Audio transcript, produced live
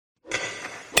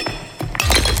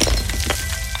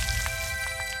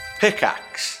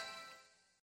Pickaxe.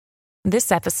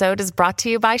 This episode is brought to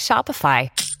you by Shopify.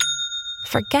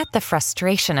 Forget the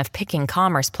frustration of picking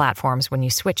commerce platforms when you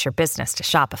switch your business to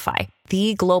Shopify,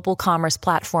 the global commerce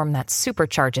platform that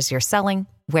supercharges your selling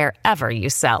wherever you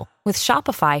sell. With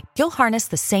Shopify, you'll harness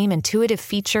the same intuitive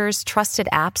features, trusted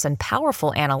apps, and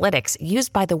powerful analytics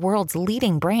used by the world's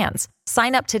leading brands.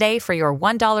 Sign up today for your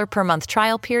 $1 per month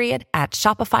trial period at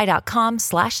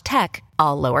shopify.com/tech,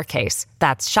 all lowercase.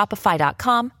 That's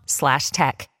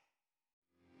shopify.com/tech.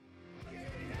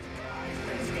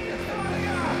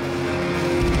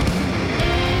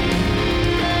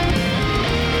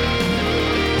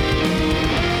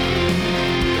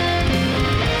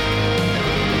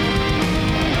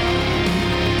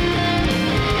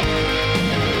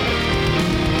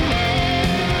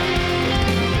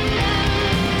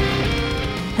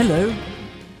 Hello.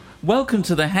 Welcome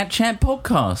to the Hat Chat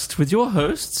podcast with your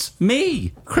hosts,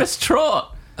 me, Chris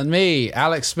Trott. And me,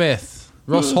 Alex Smith.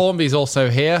 Ross Hornby's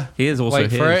also here. He is also Wait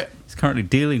here. for it. He's currently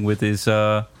dealing with his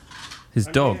dog,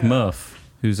 Murph,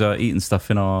 who's eating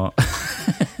stuff in our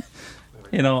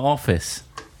in our office.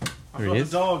 There he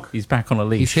is. Dog. He's back on a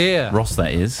leash. He's here. Ross,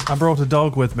 that is. I brought a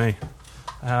dog with me.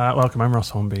 Welcome, I'm Ross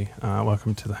Hornby.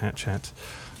 Welcome to the Hat Chat.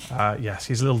 Yes,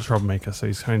 he's a little troublemaker, so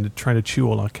he's trying to chew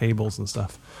all our cables and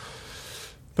stuff.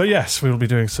 But yes, we will be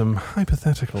doing some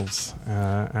hypotheticals,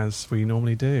 as we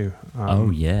normally do.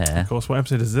 Oh, yeah. Of course, what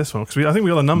episode is this one? Because I think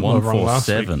we got a number wrong last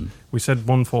week. 147. We said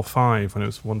 145 when it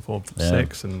was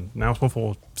 146, and now it's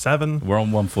 147. We're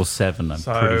on 147, I'm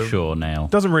pretty sure now.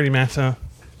 Doesn't really matter.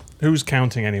 Who's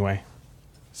counting anyway?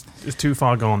 It's too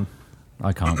far gone.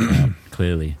 I can't count,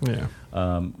 clearly. Yeah.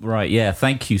 Right, yeah,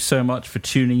 thank you so much for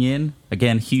tuning in.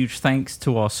 Again, huge thanks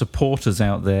to our supporters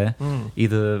out there,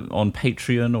 either on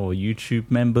Patreon or YouTube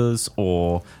members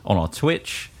or on our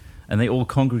Twitch. And they all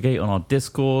congregate on our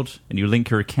Discord, and you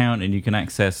link your account and you can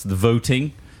access the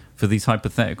voting for these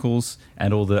hypotheticals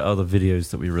and all the other videos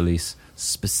that we release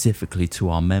specifically to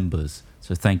our members.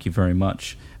 So thank you very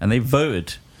much. And they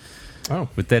voted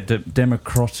with their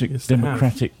democratic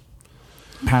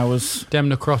powers.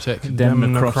 Democratic.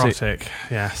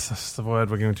 Yes, that's the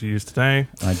word we're going to use today.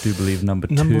 I do believe number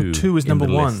two is number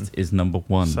one. Is number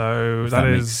one. So that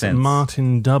is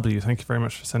Martin W. Thank you very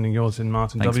much for sending yours in,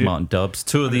 Martin Thanks, W. Martin Dubs.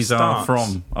 Two of these are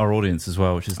from our audience as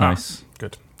well, which is nice.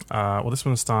 Good. Well, this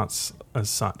one starts as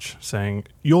such, saying,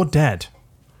 "You're dead.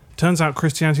 Turns out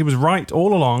Christianity was right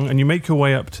all along, and you make your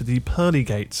way up to the pearly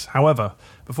gates. However,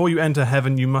 before you enter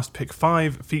heaven, you must pick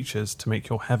 5 features to make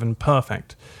your heaven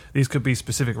perfect. These could be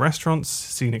specific restaurants,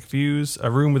 scenic views,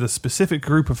 a room with a specific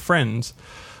group of friends,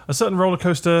 a certain roller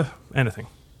coaster, anything.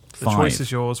 The 5. choice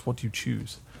is yours. What do you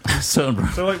choose?" So,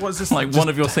 like, what's this? Like one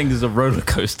of your things is a roller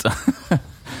coaster.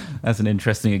 That's an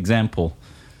interesting example.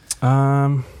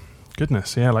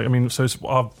 Goodness, yeah. Like, I mean, so it's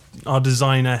our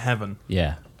designer heaven.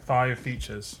 Yeah. 5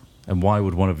 features. And why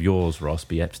would one of yours, Ross,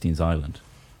 be Epstein's Island?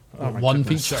 One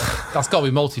feature. That's got to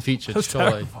be multi-featured,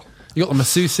 surely. You got the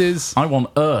masseuses. I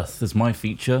want Earth as my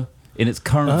feature in its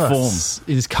current form.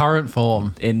 In its current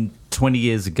form. In 20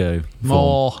 years ago.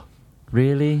 More. Form.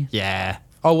 Really? Yeah.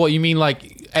 Oh, what, you mean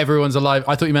like everyone's alive?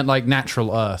 I thought you meant like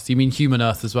natural Earth. You mean human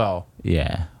Earth as well?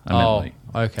 Yeah. I meant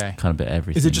okay. Kind of bit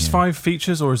everything. Is it just 5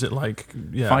 features, or is it like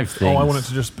 5 things? I want it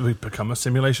to just become a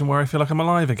simulation where I feel like I'm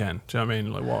alive again. Do you know what I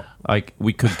mean? Like what? Like,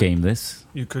 we could game this.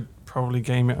 You could probably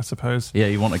game it, I suppose. Yeah,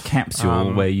 you want a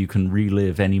capsule where you can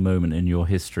relive any moment in your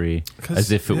history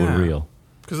as if it were real.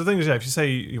 Because the thing is, if you say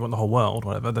you want the whole world,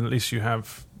 whatever, then at least you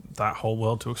have that whole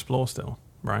world to explore still,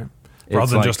 right?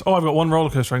 Rather than just, I've got one roller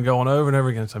coaster and go on over and over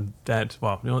again, so I'm dead.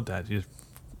 Well, you're not dead. You're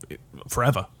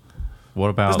forever. What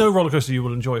about... There's no roller coaster you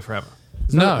will enjoy forever.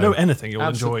 No anything you'll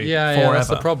enjoy forever. Yeah, that's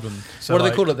the problem. So what do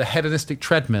they call it? The hedonistic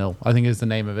treadmill, I think is the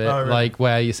name of it. Oh, really? Like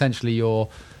where essentially you're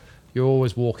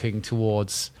always walking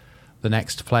towards the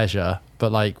next pleasure,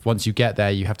 but like once you get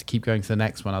there, you have to keep going to the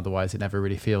next one. Otherwise, it never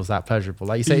really feels that pleasurable.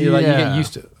 Like you say, like you get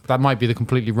used to. That might be the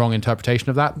completely wrong interpretation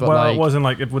of that. But it wasn't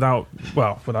like without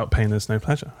pain, there's no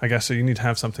pleasure. I guess so. You need to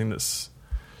have something that's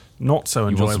not so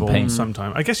enjoyable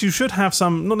sometime. I guess you should have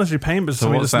some, not necessarily pain, but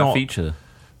something that's not. Feature?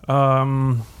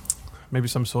 Maybe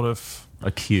some sort of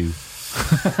a cue,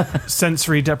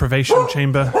 sensory deprivation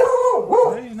chamber.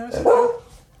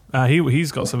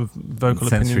 He's got some vocal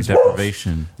sensory opinions.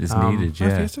 deprivation is needed.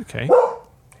 Yeah, it's okay.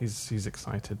 He's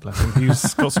excited. Bless him.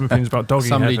 He's got some opinions about doggy.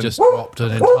 Somebody heaven. just dropped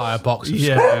an entire box of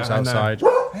screws outside.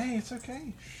 Hey, it's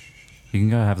okay. You can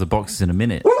go have the boxes in a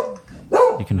minute.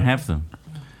 You can have them.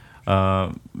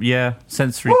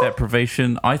 Sensory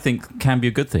deprivation, I think, can be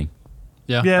a good thing.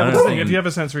 Yeah. But the thing, if you have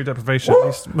a sensory deprivation, at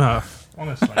least,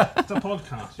 honestly, it's a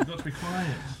podcast. You've got to be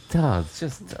quiet. It's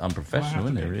just unprofessional,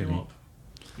 isn't it, really?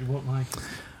 You won't like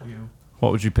you.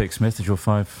 What would you pick, Smith, as your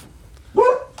 5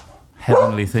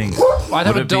 heavenly things? I'd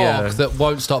have Would a it be dog that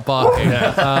won't stop barking.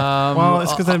 Well,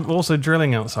 it's because they're also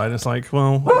drilling outside. It's like,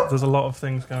 well, there's a lot of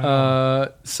things going on.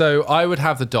 So I would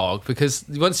have the dog because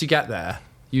once you get there,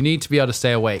 you need to be able to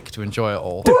stay awake to enjoy it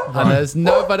all. And there's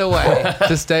no better way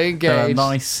to stay A engaged.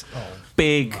 nice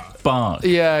big bark.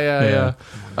 Yeah.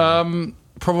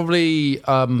 Probably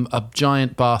a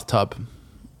giant bathtub,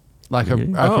 like a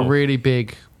really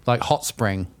big hot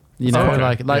spring. You know,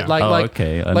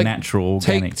 Okay. A natural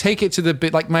organic. Take it to the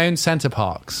bit like my own centre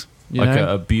parks. You Like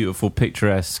know? a beautiful,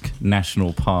 picturesque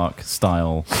national park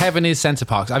style. Heaven is centre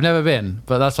parks. I've never been,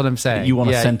 but that's what I'm saying. You want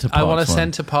a centre park? I want a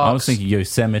centre park. I was thinking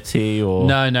Yosemite or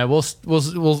No,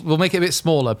 we'll make it a bit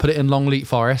smaller. Put it in Longleat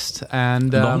Forest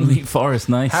and Longleat Forest.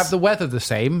 Nice. have the weather the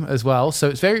same as well. So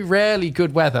it's very rarely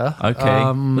good weather.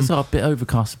 Okay. It's a bit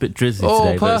overcast, a bit drizzly Oh,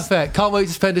 today. but it's perfect! Can't wait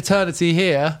to spend eternity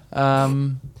here.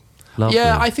 lovely.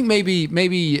 Yeah, I think maybe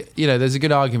there's a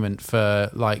good argument for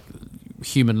like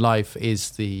human life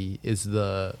is the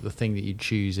thing that you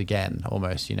choose again,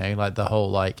 almost. Like the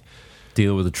whole like.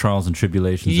 deal with the trials and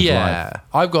tribulations of life.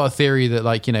 I've got a theory that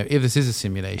if this is a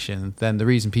simulation, then the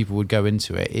reason people would go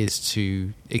into it is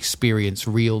to experience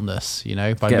realness,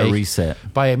 by Get a reset.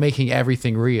 by making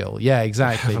everything real. Yeah,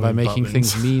 exactly. By making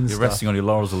buttons. things mean You're stuff. resting on your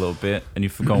laurels a little bit, and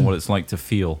you've forgotten what it's like to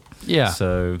feel. Yeah.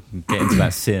 So get into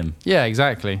that sim. Yeah,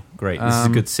 exactly. Great. This is a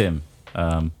good sim.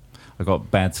 I got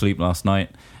bad sleep last night,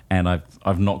 and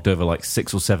I've knocked over like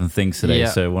 6 or 7 things today. Yeah.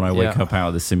 So when I wake Yeah. up out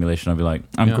of the simulation, I'll be like,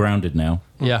 I'm Yeah. grounded now.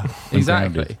 Yeah,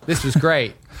 exactly. grounded. This was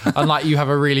great. Unlike you have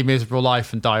a really miserable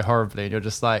life and die horribly, and you're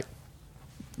just like,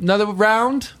 another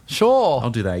round? Sure. I'll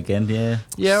do that again. Yeah.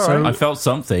 Yeah, all So- right. I felt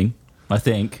something. I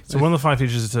think. So one of the 5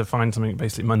 features is to find something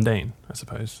basically mundane, I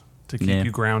suppose, to keep Yeah.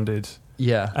 you grounded,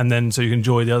 Yeah. and then so you can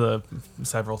enjoy the other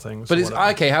several things. But or it's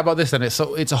whatever. okay. How about this then? It's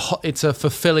a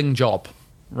fulfilling job,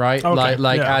 right? Okay,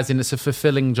 yeah. as in it's a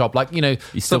fulfilling job. Like You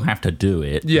still have to do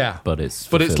it. Yeah. But it's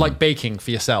But it's fulfilling. like baking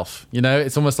for yourself,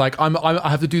 It's almost like I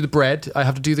have to do the bread, I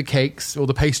have to do the cakes or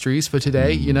the pastries for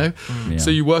today, Yeah. So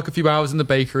you work a few hours in the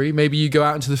bakery. Maybe you go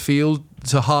out into the field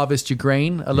to harvest your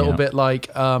grain, a little Yeah. bit like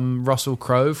Russell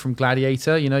Crowe from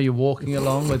Gladiator. You're walking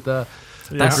along with the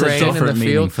That's a grain in the different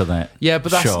meaning field. for that. Yeah,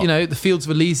 but that's shot. the fields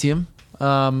of Elysium.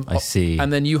 I see.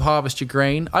 And then you harvest your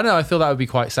grain. I don't know. I feel that would be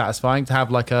quite satisfying to have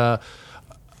like a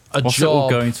What's it job. all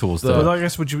going towards, But though? I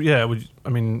guess I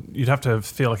mean, you'd have to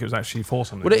feel like it was actually for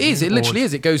something. Well, it is. It Or- literally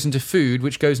is. It goes into food,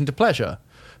 which goes into pleasure.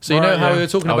 So Right, how yeah. we were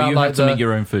talking Oh, about you like have to make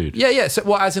your own food. Yeah.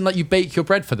 So, as in, like, you bake your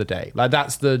bread for the day. Like,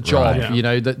 that's the job. Right.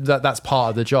 Yeah. That's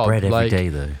part of the job. Bread every day,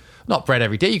 like, though. Not bread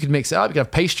every day. You could mix it up. You could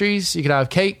have pastries. You could have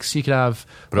cakes. You could have.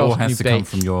 But it what all else can has you to come bake?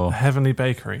 from your Heavenly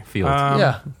Bakery. field.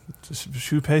 Yeah.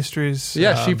 Shoe pastries.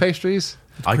 Shoe pastries.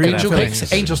 I Green could have Angel fillings.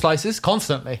 cakes. Angel slices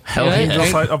constantly. Hell You know? yeah.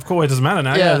 Just like, of course, it doesn't matter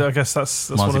now. Yeah. Yeah, I guess that's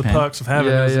one of the Marzipan. perks of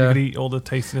heaven. Yeah, is yeah. You can eat all the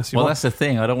tastiness you Well, want. that's the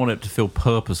thing. I don't want it to feel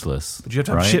purposeless. But you have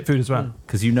to have right? shit food as well.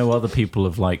 Because other people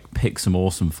have like picked some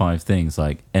awesome 5 things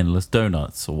like endless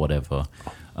donuts or whatever.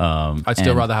 I'd still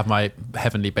and- rather have my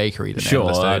heavenly bakery than Sure,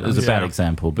 Endless it Donuts. was a bad Yeah.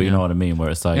 example, but you Yeah. know what I mean. Where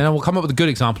it's like We'll come up with a good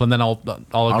example, and then I'll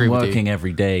agree I'm with working you.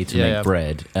 every day to Yeah, make yeah.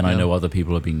 bread, and I Yeah. know other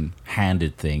people are being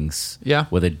handed things Yeah.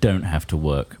 where they don't have to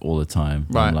work all the time.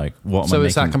 Right. I'm like, what am So I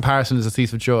it's making? that comparison as a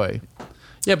thief of joy.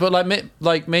 Yeah, but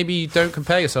like maybe don't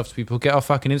compare yourself to people. Get off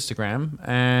fucking Instagram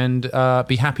and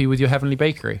be happy with your heavenly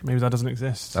bakery. Maybe that doesn't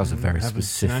exist. That was a very Heaven,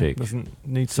 specific doesn't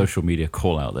need to. social media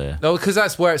call out there. No, because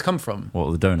that's where it's come from. What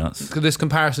are the donuts? This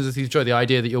comparison as a thief of joy, the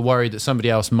idea that you're worried that somebody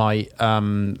else might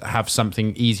have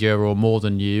something easier or more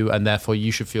than you, and therefore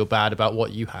you should feel bad about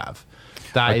what you have.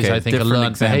 That is, I think, a different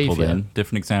learned example behavior. then.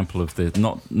 Different example of the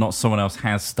not someone else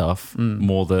has stuff.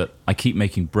 More that I keep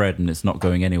making bread and it's not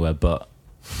going anywhere, but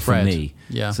for Bread. me,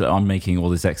 Yeah. So I'm making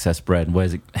all this excess bread. And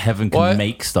where's it? Heaven can Well,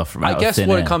 make stuff from out I of guess thin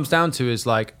what air. it comes down to is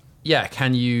like, yeah,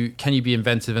 can you be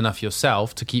inventive enough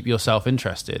yourself to keep yourself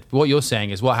interested? What you're saying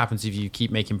is, what happens if you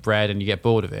keep making bread and you get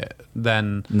bored of it?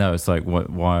 Then No, it's like,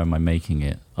 why am I making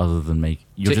it other than make?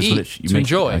 You're to just eat, literally to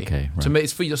enjoy, Okay, right. to make,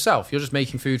 it's for yourself. You're just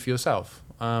making food for yourself.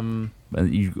 And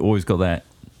you always got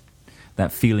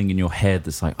that feeling in your head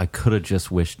that's like, I could have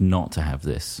just wished not to have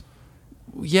this.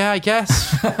 Yeah, I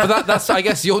guess. But that's, I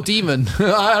guess, your demon. I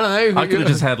don't know. I could have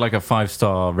just had like a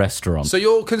 5-star restaurant. So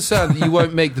you're concerned that you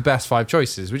won't make the best 5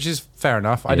 choices, which is fair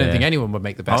enough. I don't Yeah. think anyone would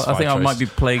make the best I 5 think choices. I might be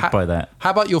plagued by that. How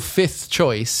about your 5th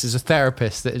choice as a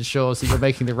therapist that ensures that you're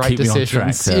making the right Keep me on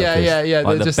decisions? track, Yeah. therapist. They're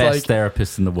Like the just best like,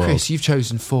 therapist in the world. Chris, you've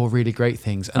chosen 4 really great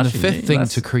things, and Actually, the 5th thing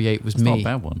that's- to create was It's me. not a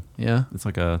bad one. Yeah, It's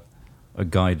like a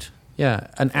guide. yeah,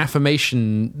 an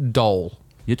affirmation doll.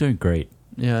 You're doing great.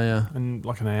 Yeah. And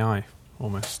like an AI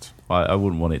almost. I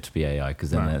wouldn't want it to be AI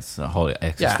because then No. that's a whole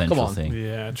existential on. thing.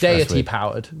 Yeah, Deity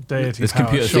powered. deity. This power,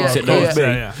 computer sure, thinks it of course, knows me.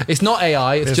 yeah. It's not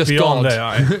AI. It's just beyond God.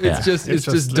 AI. It's just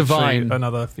literally divine.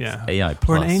 Another AI or an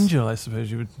plus. angel, I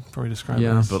suppose you would probably describe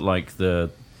Yeah. it as. But like the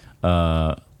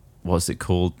what's it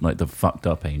called? Like the fucked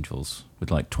up angels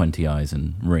with like 20 eyes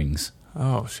and rings.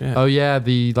 Oh shit! Oh yeah,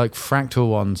 the like fractal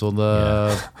ones or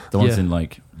the The ones yeah. in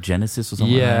like Genesis or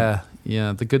something. Like that.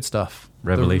 yeah, the good stuff.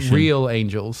 Revelation. The real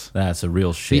angels. That's a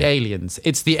real shit. The aliens.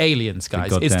 It's the aliens, guys.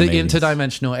 It's goddamn the aliens.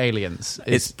 interdimensional aliens.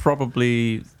 It's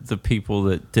probably the people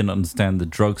that didn't understand the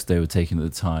drugs they were taking at the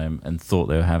time and thought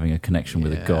they were having a connection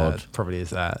with a god it probably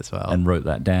is that as well. and wrote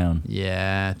that down.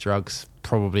 Yeah, drugs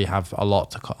probably have a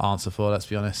lot to answer for. Let's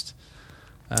be honest.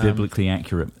 Biblically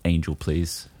accurate angel,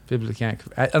 please, Biblically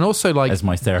accurate, and also like as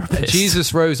my therapist.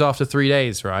 Jesus rose after 3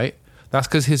 days, right? That's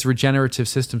because his regenerative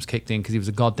systems kicked in because he was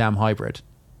a goddamn hybrid.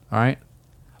 All right,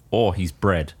 Or he's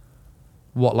bread.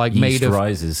 what like Yeast made of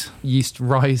rises. yeast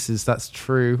rises? That's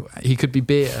true. He could be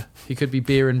beer. He could be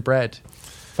beer and bread.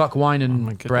 Fuck wine and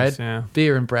my goodness, bread. yeah.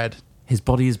 Beer and bread. His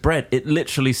body is bread. It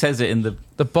literally says it in the.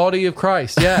 The body of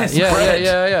Christ. Yeah, It's yeah, bread.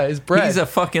 yeah. It's bread. He's a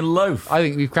fucking loaf. I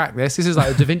think we've cracked this. This is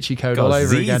like a Da Vinci Code God, all over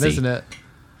it's again, easy. isn't it?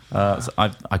 So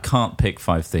I can't pick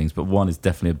 5 things, but one is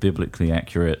definitely a biblically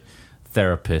accurate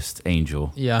therapist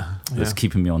angel Yeah. that's Yeah.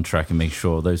 keeping me on track and make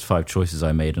sure those 5 choices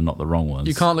I made are not the wrong ones.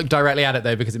 You can't look directly at it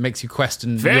though because it makes you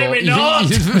question Very your not!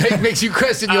 it makes you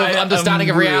question your I am understanding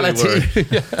of really reality.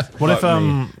 worried. What Fuck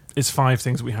if it's 5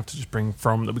 things that we have to just bring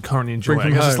from that we currently enjoy? Bring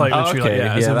from I guess it's home. like literally Okay,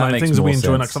 like, yeah, so that like makes things that we more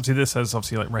enjoy. Like sense. obviously this says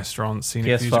obviously like restaurants,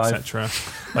 scenic views, PS5. etc.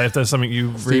 Like if there's something you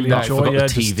really Deck. enjoy, Forgot yeah, the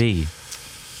just, TV.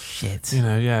 Shit. you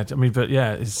know, yeah. I mean, but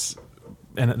yeah, is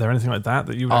there anything like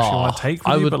that you would actually want to take? With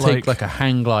I you? would But take like a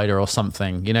hang glider or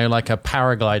something, you know, like a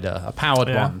paraglider, a powered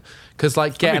Yeah. one. Because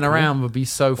like be getting cool. around would be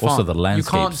so fun. Also, the you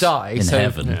landscapes can't die in so,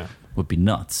 heaven Yeah. would be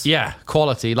nuts. Yeah,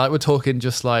 quality. Like we're talking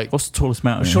just like What's the tallest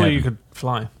mountain in surely heaven? you could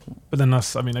fly, but then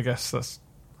that's. I mean, I guess that's.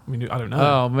 I mean, I don't know.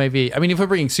 oh maybe. I mean, if we're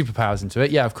bringing superpowers into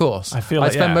it, yeah, of course. I feel I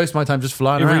like, spend yeah. most of my time just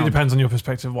flying It around. really depends on your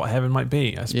perspective of what heaven might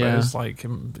be. I suppose. Yeah. Like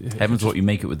Heaven's what you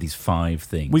make it with these 5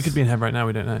 things. we could be in heaven right now.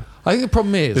 We don't know. I think the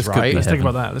problem is This could right. be Let's think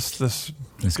heaven. about that. Let's This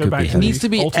go could back be to It heaven. needs to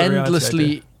be alternate reality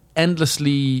idea.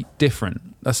 endlessly different.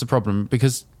 That's the problem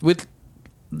because with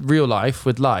real life,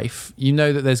 with life, you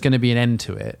know that there's going to be an end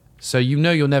to it. So you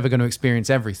know you're never going to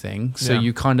experience everything. So Yeah.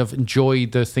 you kind of enjoy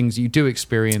the things you do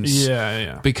experience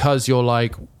Yeah. because you're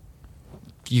like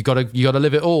you got to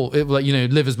live it all. Like you know,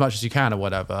 live as much as you can or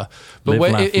whatever. But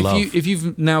Live, laugh, if love.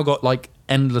 you've now got like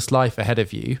endless life ahead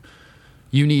of you,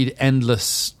 you need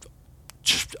endless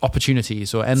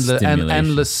opportunities or Stimulation.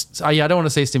 endless I don't want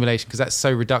to say stimulation because that's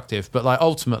so reductive, but like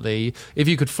ultimately if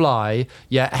you could fly,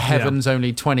 heaven's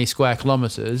only 20 square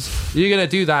kilometers, you're going to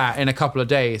do that in a couple of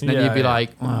days and then Yeah, you'd be yeah. like,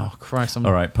 oh Christ, I'm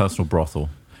All right, personal brothel.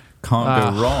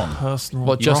 Can't go wrong. Personal.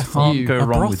 What, You just can't you? go A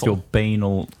wrong with brothel. your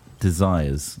banal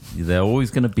desires. They're always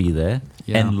going to be there,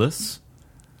 Yeah. endless.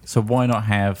 So why not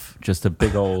have just a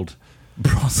big old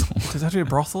brothel? Does that have to be a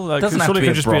brothel? Like, Doesn't have surely to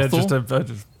it be could a just be brothel.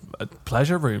 just a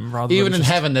pleasure room rather even than in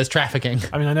just, heaven there's trafficking.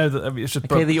 I mean, I know that it's just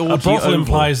Okay, the a orgy brothel oval.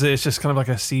 implies that it's just kind of like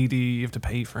a CD you have to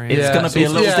pay for it. It's gonna be a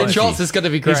little dodgy. shots is going to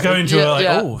be great. He's going to Yeah, like,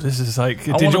 yeah. oh, this is like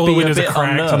I all wanna the be a windows are bit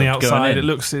cracked on the unnerved going outside.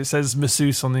 in. It says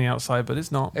masseuse on the outside, but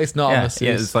it's not. It's not a Yeah, masseuse.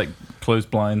 yeah, it's like closed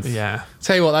blinds. Yeah.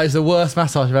 Tell you what, that is the worst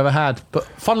massage I've ever had. But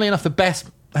funnily enough, the best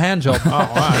hand job. Oh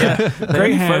wow. Yeah, Great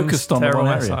only hands, focused on the terrible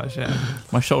wrong area. massage. Yeah.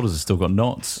 My shoulders have still got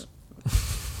knots.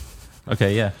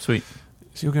 Okay, yeah, sweet.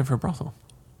 So you're going for a brothel.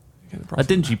 You're getting A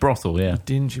dingy brothel, yeah.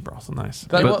 dingy brothel, nice.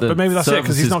 Like what- the But maybe that's it because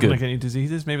service he's is not going to good. get any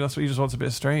diseases. Maybe that's what he just wants, a bit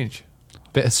of strange.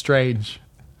 Bit of strange.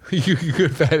 You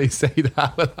could barely say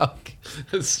that without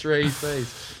a strange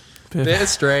face. Bit of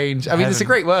strange. I mean, it's a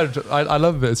great word. I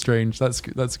love a bit of strange. That's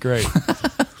great.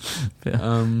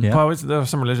 Yeah. Well, there are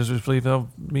some religions which believe they'll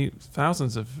meet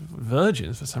thousands of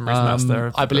virgins for some reason. That's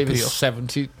their I believe appeal. it's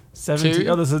 70. 70.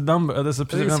 Oh, there's a number. There's a I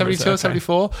think specific it's number. 72 or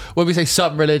 74. When we say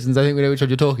some religions, I think we know which one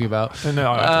you're talking about.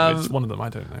 No, it's one of them. I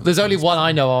don't know. There's only one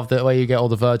I know of that where you get all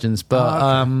the virgins, but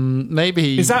Oh, okay.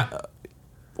 maybe Is that?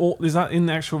 Is that in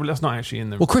the actual? That's not actually in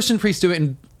the. well, Christian priests do it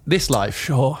in this life.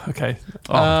 Sure. Okay.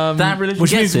 Oh, that religion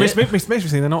Which gets means it. makes me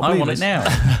think they're not. I want it believers.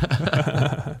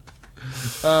 now.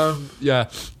 Yeah,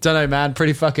 don't know, man.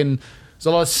 Pretty fucking. There's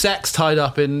a lot of sex tied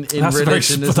up in That's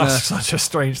religion, isn't that's there? such a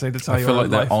strange thing to tell I you. feel like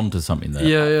they're life. onto something there.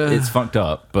 Yeah, yeah. It's fucked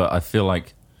up, but I feel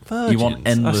like you want Virgins.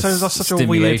 endless That's such a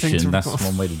weird thing stimulation. to. That's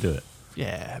one way to do it.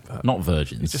 Yeah, but Not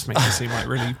virgins. it just makes it seem like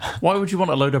really. Why would you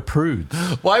want a load of prudes?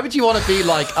 Why would you want to be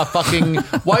like a fucking?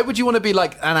 Why would you want to be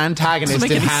like an antagonist Doesn't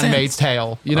in make any Handmaid's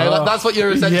Tale? You know, like, that's what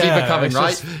you're essentially yeah, becoming, it's right?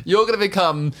 just- You're going to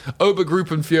become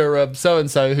Obergruppenführer so and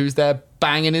so, who's their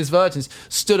banging his virgins,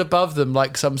 stood above them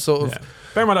like some sort of. Yeah.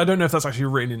 Bear in mind, I don't know if that's actually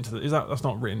written into that's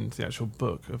not written into the actual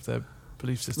book of their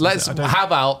belief system. How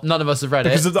about none of us have read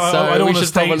because it? I don't want to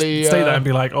state probably, that and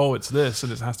be like, oh, it's this,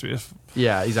 and it has to be.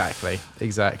 Yeah, exactly.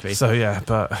 So yeah,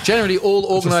 but generally, all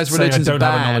organized religions are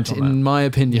bad, in my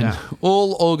opinion. Yeah.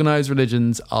 All organized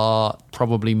religions are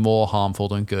probably more harmful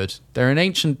than good. They're an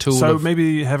ancient tool. So of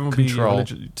maybe heaven would be control.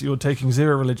 religion. You're taking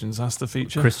 0 religions. That's the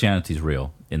feature. Christianity's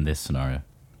real in this scenario.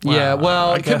 Yeah,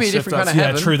 well, I it could be a guess if different kind of that's-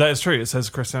 heaven. Yeah, true. That is true. It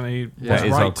says Christianity was That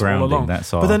is our right all grounding, along.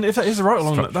 that's our But then, if that is right all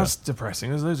along, structure. that's depressing.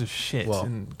 There's loads of shit Well.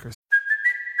 in Christianity.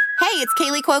 Hey, it's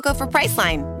Kaylee Cuoco for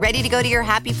Priceline. Ready to go to your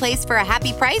happy place for a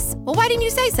happy price? Well, why didn't you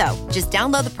say so? Just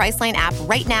download the Priceline app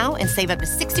right now and save up to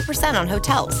 60% on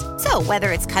hotels. So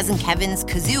whether it's Cousin Kevin's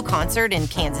Kazoo Concert in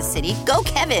Kansas City, go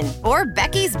Kevin, or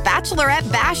Becky's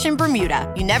Bachelorette Bash in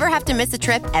Bermuda, you never have to miss a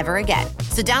trip ever again.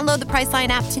 So download the Priceline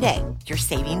app today. Your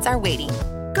savings are waiting.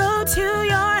 Go to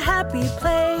your happy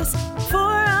place for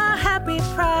a happy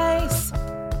price.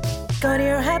 Go to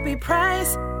your happy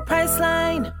price,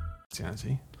 Priceline.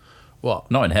 Christianity.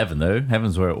 What? Not in heaven, though.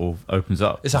 Heaven's where it all opens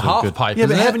up. It's a all half good. pipe. Yeah,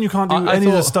 but isn't heaven it? you can't do I any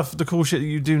of the thought- stuff, the cool shit that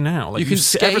you do now. Like You can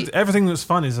skate. Everything that's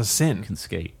fun is a sin. You can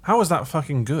skate. How is that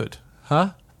fucking good?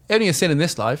 Huh? Only a sin in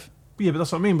this life. Yeah, but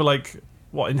that's what I mean. But like,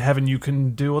 what in heaven you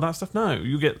can do all that stuff? No,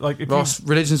 you get like. If you, Ross,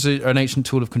 religions are an ancient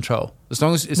tool of control. As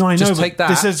long as it's no, I know. just But take that.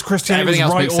 this says Christianity was everything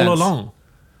else right makes all sense. along.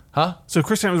 Huh? So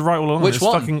Christianity was right all along. Which It's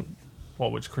one? Fucking,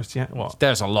 which Christianity? What?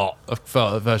 There's a lot of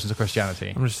versions of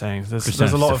Christianity. I'm just saying, there's a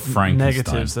Christianity's lot a of Frankenstein.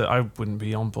 negatives that I wouldn't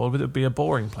be on board with. It would be a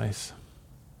boring place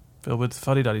filled with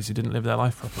fuddy-duddies who didn't live their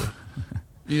life properly.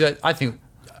 I think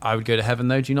I would go to heaven,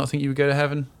 though. Do you not think you would go to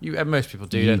heaven? Most people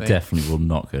do, You don't they? definitely will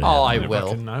not go to Oh, heaven. I will.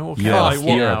 Fucking no. Okay. You're, Like,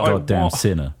 what? you're a Like, goddamn what?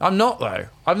 sinner. I'm not, though.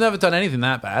 I've never done anything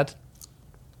that bad.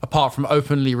 Apart from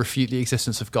openly refute the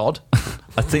existence of God.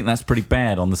 I think that's pretty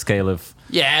bad on the scale of...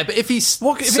 Yeah, but if he's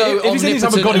What- if- so if he's anything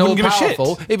omnipotent of a god, he and wouldn't give a shit.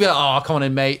 all-powerful, he'd be like, oh, come on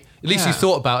in, mate. At least you Yeah.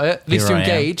 thought about it. At least Here you're I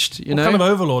am. engaged, you What know? kind of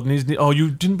overlord? And he's, oh,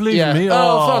 you didn't believe Yeah. in me? Oh,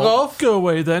 fuck off. Go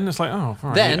away then. It's like, oh, all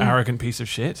right, Then, you arrogant piece of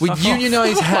shit. We'd Fuck off.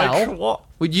 unionise Like, hell. what?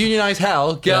 We'd unionise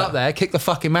hell, get Yeah. up there, kick the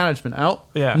fucking management out.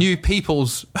 Yeah. New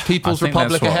People's I think Republic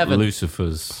that's of what Heaven.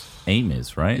 Lucifer's aim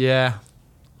is, right? Yeah.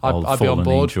 Old I'd be on fallen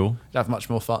board. angel. I'd have much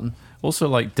more fun. Also,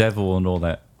 like devil and all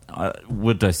that.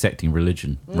 We're dissecting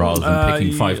religion rather than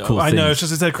picking 5 cool I things. know, it's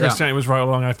just instead Christianity was right all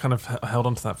along. I've kind of held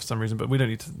on to that for some reason, but we don't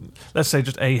need to. Let's say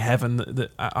just a heaven,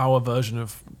 our version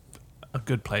of a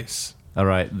good place. All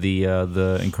right, the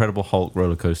Incredible Hulk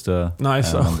roller coaster.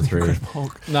 Nice. Number 3. Incredible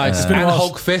Hulk. Nice. It's been a and while.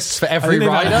 Hulk fists for I every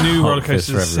think they've had rider. new Hulk roller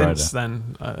fist for coasters every since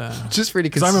then. Just really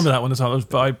Because I remember that one as well,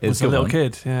 but I It's was a a good little one.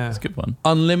 kid. Yeah, It's a good one.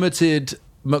 Unlimited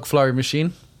McFlurry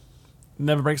machine.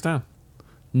 never breaks down.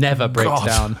 Never breaks God.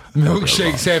 down.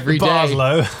 Milkshakes every Bars day.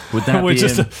 low. Would that We're be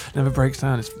just in- never breaks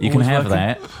down. It's You can always have working.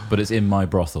 that, but it's in my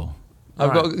brothel.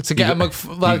 I've got to get a that's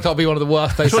got to be one of the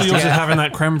worst places Surely to you're just get. having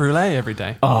that creme brulee every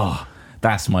day. Oh,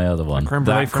 that's my other one. creme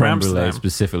brulee that from creme brulee Amsterdam.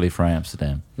 specifically for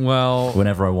Amsterdam. Well,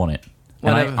 Whenever I want it.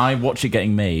 And Whenever- I watch it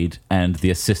getting made and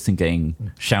the assistant getting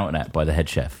shouted at by the head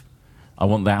chef. I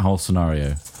want that whole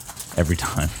scenario every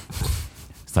time.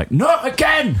 It's like, not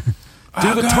again!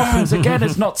 Do the toppings again,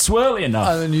 it's not swirly enough.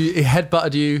 and then he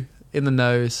headbutted you in the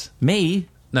nose. Me?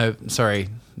 No, sorry.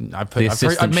 I The I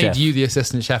assistant made chef. you the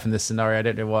assistant chef in this scenario. I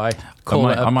don't know why. Call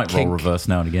it a I might roll kink. reverse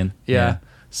now and again. Yeah.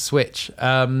 Switch.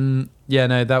 Yeah,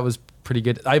 no, that was pretty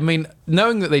good. I mean,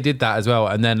 knowing that they did that as well,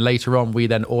 and then later on we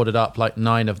then ordered up like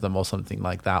 9 of them or something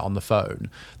like that on the phone.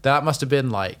 That must have been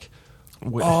like,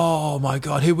 oh my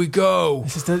God, here we go.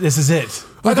 This is it.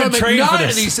 I We've gotta been make trained for 9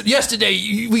 of this. these.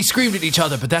 Yesterday we screamed at each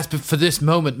other, but that's for this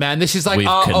moment, man. This is like We've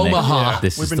our connected. Omaha. Yeah.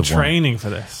 This We've is been the one. training for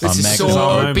this. This is Meg's Sore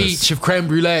Omaha. Beach of creme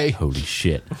brulee. Holy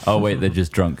shit. Oh, wait, they're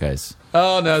just drunk, guys.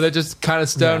 Oh no, they're just kind of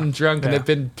stoned and drunk, and Yeah. they've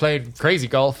been playing crazy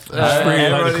golf. really like the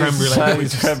Everybody's creme brulee. so We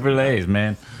just- creme brulees,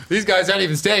 man. These guys aren't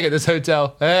even staying at this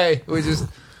hotel. Hey, we're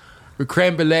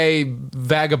creme brulee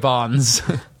vagabonds.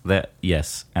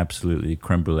 Yes, absolutely.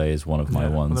 Creme brulee is one of my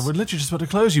ones. We're literally just about to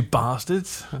close, you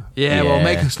bastards. Yeah, well, Yeah.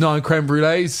 make us 9 creme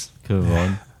brulees. Come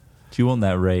on. Do you want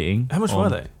that rating? How much on- were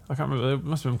they? I can't remember. They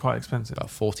must have been quite expensive. About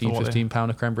 14, For what they- 15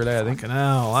 pound of creme brulee, I think. Fucking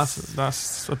hell,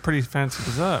 that's a pretty fancy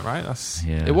dessert, right? That's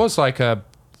Yeah. It was like a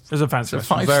it's a fancy It's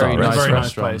a restaurant. five-star very restaurant. nice very nice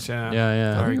restaurant. place. Yeah,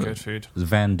 Yeah. very good food. It was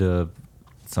Vander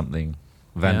something.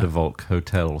 Vander Volk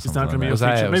Hotel or Is something that going to be like a Was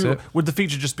that feature? it? Was Maybe it? would the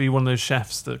feature just be one of those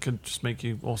chefs that could just make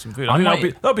you awesome food? I I think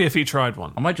might- that'll be a feature I'd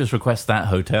want. I might just request that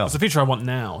hotel. It's a feature I want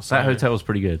now. So. That hotel was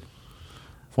pretty good.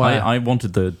 Why? I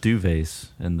wanted the duvets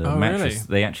and the Oh, mattress. really?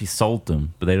 They actually sold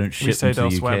them, but they don't We ship them stayed to the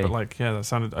elsewhere, UK. but like, yeah, that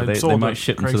sounded. But I saw they the might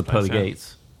ship them to the Craig's pearly place,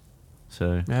 gates.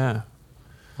 So Yeah.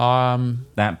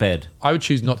 that bed. I would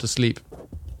choose not to sleep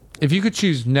If you could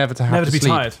choose never to have Never to to be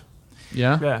sleep, tired.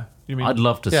 Yeah. Yeah. You mean? I'd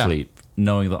love to Yeah. sleep,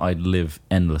 knowing that I'd live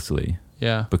endlessly.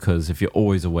 Yeah. Because if you're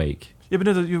always awake, Yeah, but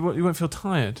no, you won't feel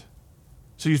tired.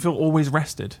 So you feel always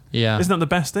rested. Yeah. Isn't that the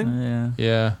best thing? yeah.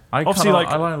 Yeah. I Obviously,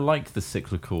 I like the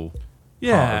cyclical.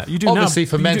 Yeah, part of- you do now. Obviously,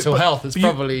 for but you mental health, it's but you-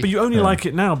 probably- But you only Yeah. like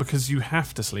it now because you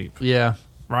have to sleep, Yeah.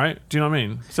 right? Do you know what I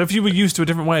mean? So if you were used to a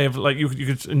different way of like, you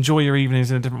could enjoy your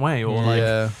evenings in a different way, or like,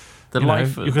 Yeah. The you know,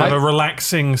 life. you could have a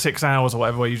relaxing 6 hours or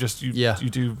whatever, where you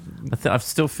do. I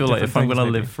still feel like different if I'm things, going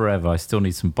to maybe. live forever, I still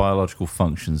need some biological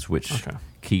functions which Okay.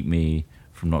 keep me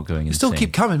from not going insane. Still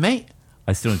keep coming, mate.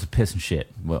 I still need to piss and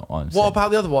shit. Well, I'm What saying.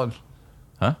 about the other one?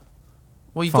 Huh?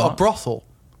 Well, you've got a Fart. brothel.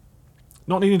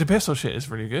 Not needing to piss or shit is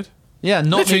really good. Yeah,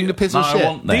 not Literally- needing to piss No, or I shit.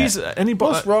 want that. These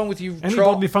What's wrong with you, Any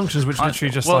troll? bodily functions which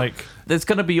literally just Well, like there's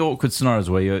going to be awkward scenarios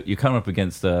where you come up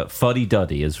against a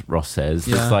fuddy-duddy, as Ross says.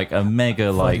 Yeah. It's like a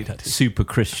mega, like, Fuddy-duddy. super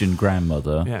Christian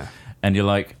grandmother. Yeah. And you're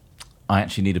like, I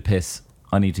actually need a piss.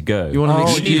 I need to go. You want an You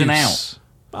excuse? need an out.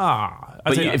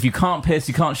 But If you can't piss,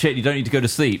 you can't shit, you don't need to go to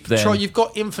sleep, then... Troll, you've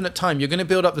got infinite time. You're going to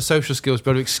build up the social skills,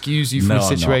 but to excuse you from No, a I'm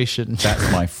not. situation.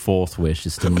 That's my fourth wish,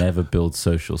 is to never build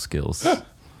social skills.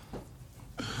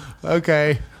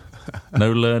 Okay.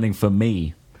 No learning for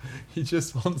me. He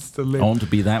just wants to I live. want to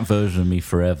be that version of me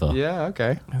forever. Yeah,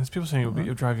 okay. And there's people saying it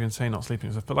would drive you insane not sleeping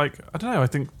and stuff. But like, I don't know. I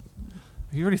think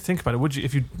if you really think about it, would you?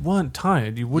 If you weren't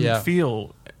tired, you wouldn't Yeah.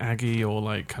 feel aggy or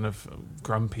like kind of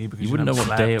grumpy because You wouldn't know haven't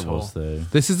what day it slept or- was, though.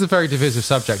 This is a very divisive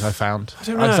subject, I found. I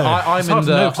don't know. I'm It's hard in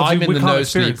to know, the 'cause I'm we in the can't no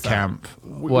experience sleep that. camp.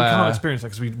 We where can't experience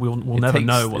that because we'll never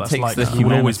know what that's like. The We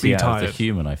will always be humanity out of tired. the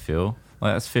human, I feel.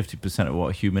 Like, that's 50% of what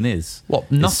a human is. What,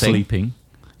 Is nothing? sleeping.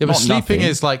 Yeah, but Not sleeping nothing.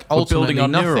 is like We're ultimately building our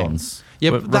nothing. neurons.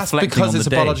 Yeah, We're but that's reflecting because on it's the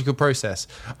a day. biological process.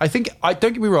 I think don't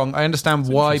get me wrong. I understand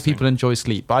why interesting. people enjoy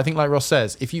sleep, but I think, like Ross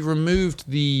says, if you removed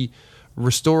the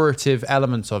restorative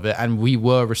elements of it and we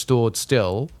were restored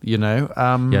still, You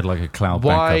had like a cloud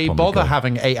why backup on bother the go.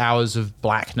 having 8 hours of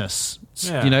blackness?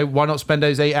 Yeah. Why not spend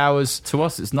those 8 hours? To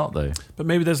us, it's not, though. But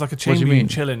maybe there's like a do you chamber you mean? can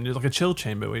chill in, like a chill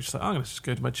chamber where you're just like, I'm going to just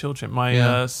go to my chill chamber, my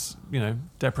Yeah.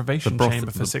 deprivation The broth-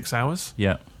 chamber for the- 6 hours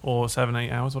Yeah. or 7,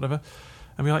 8 hours, whatever,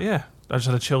 and be like, yeah, I just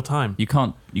had a chill time. You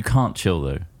can't chill,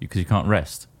 though, because you can't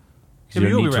rest. 'Cause Yeah, you but don't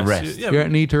you'll need to be rest. rest. Yeah, You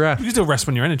don't need to rest. you can still rest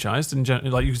when you're energized, and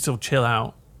like you can still chill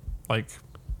out, like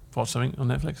watch something on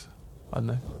Netflix. I don't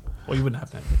know. Well, you wouldn't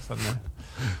have Netflix. I don't know.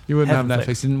 You wouldn't have Netflix.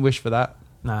 Netflix. You didn't wish for that.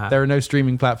 Nah, There are no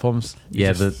streaming platforms.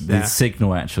 Yeah, just- the yeah.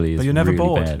 signal actually is but you're never really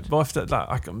bored. bad.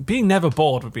 But if being never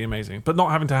bored would be amazing, but not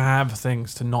having to have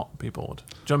things to not be bored. Do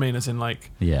you know what I mean? As in,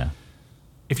 like, Yeah.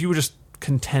 if you were just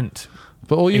content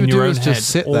But all you in would your do own is head just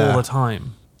sit all there. the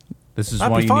time. This is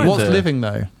That'd why be you fine. need What's to... living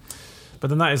though? But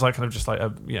then that is like kind of just like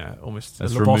almost a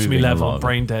That's lobotomy removing a level lot of it.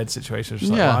 brain dead situation. It's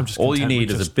just Yeah. like, well, I'm just All you content need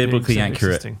with is a just being biblically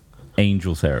accurate existing.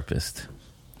 angel therapist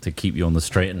to keep you on the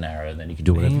straight and narrow, and then you can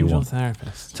do whatever you Angel want.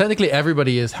 therapist. Technically,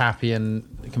 everybody is happy and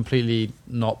completely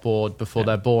not bored before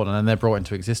they're born, and then they're brought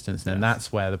into existence, and then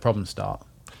that's where the problems start.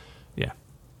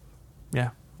 Yeah,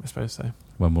 I suppose so.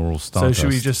 When we're all So stardust. should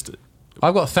we just?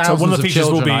 I've got So thousands one of the of features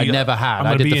will children be I never had. I'm I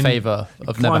gonna did be the in- favour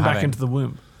of never climb back having. into the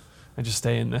womb and just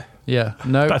stay in there. Yeah,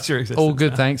 no, That's your existence all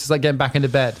good, now. thanks. It's like getting back into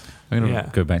bed. I'm going to Yeah.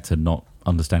 go back to not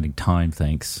understanding time,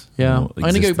 thanks. Yeah, Or I'm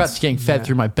going to go back existence. to getting fed Yeah.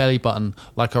 through my belly button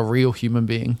like a real human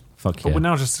being. Fuck But yeah. we're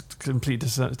now just complete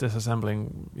disassembling.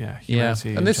 Yeah,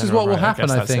 Humanity and this in is general, what will right? happen,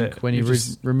 guess I that's think, it. when you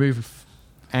just, remove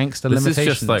angst and This limitations. is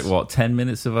just like, what, 10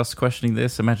 minutes of us questioning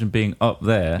this? Imagine being up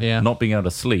there, Yeah. not being able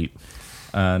to sleep,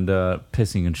 and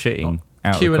pissing and shitting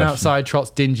out of the queuing question. outside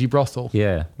Trot's dingy brothel.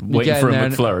 Yeah, You waiting get for a in there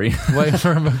and- McFlurry. Waiting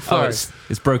for a Oh, McFlurry.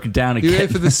 it's broken down You're here again.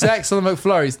 for the sex or the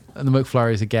McFlurries? And the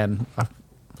McFlurries again.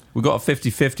 We've got a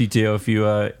 50-50 deal if you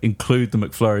include the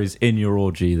McFlurries in your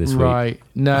orgy this week. Right.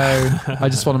 No, I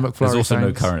just want a McFlurry. There's also no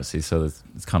thanks. currency, so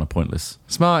it's kind of pointless.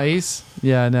 Smarties.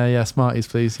 Yeah, no, yeah, Smarties,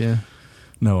 please, yeah.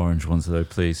 No orange ones, though,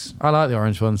 please. I like the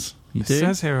orange ones. You it do?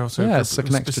 says here also Yeah, a it's like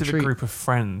an extra specific treat. group of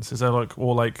friends. Is there like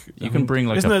or like You can bring,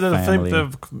 like, isn't a there the thing, family.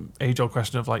 the age old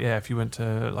question of like if you went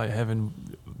to like heaven,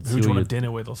 who do you want your- to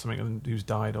dinner with or something and who's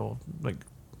died or like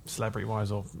celebrity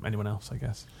wise or anyone else I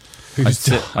guess. I'd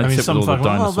sit I mean with some all the fuck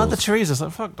well, dinosaurs. Mother Teresa's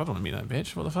like fuck I don't want to meet that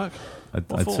bitch. What the fuck? I'd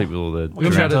What for? sleep with all the What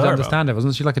You Sure. tried to Her about- understand it,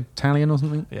 wasn't she like Italian or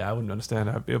something? Yeah, I wouldn't understand.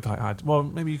 I'd be like, well,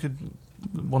 maybe you could.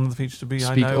 One of the features to be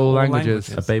Speak I know all languages.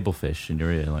 a babel fish in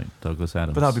your ear, like Douglas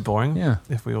Adams. But that'd be boring. Yeah.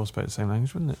 If we all spoke the same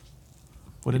language, wouldn't it?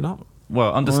 Would it not?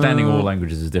 Well, understanding Well- all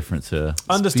languages is different to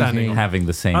Understanding Speaking- having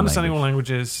the same Understanding all language.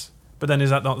 languages, but then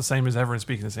is that not the same as everyone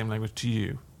speaking the same language to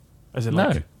you? As in, No,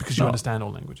 like, because it's you not. understand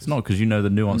all languages. It's not because you know the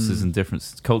nuances and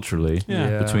difference culturally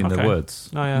Yeah. between the Okay.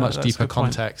 words. No, yeah, Much that's a deeper good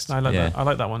point. context. I like Yeah. that. I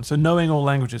like that one. So knowing all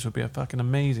languages would be a fucking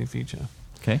amazing feature.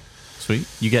 Okay, sweet.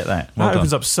 You get that. Well that done.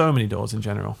 opens up so many doors in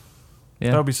general.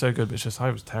 Yeah. That would be so good, but it's just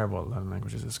I was terrible at learning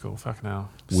languages at school. Fucking hell.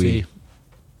 We.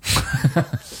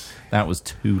 That was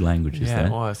 2 languages Yeah, there.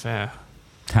 it was, yeah.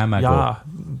 Tamago. Ja.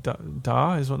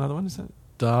 Da is what another one, is it?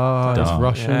 Da is Da.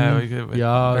 Russian. Yeah, we could-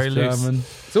 Ja very is loose. German.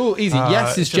 It's all easy.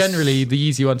 Yes is it's just- generally the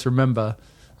easy one to remember.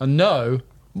 And no,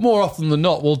 more often than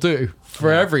not, will do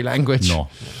for every language. No.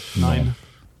 9.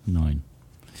 9.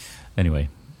 Anyway,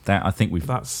 that I think we've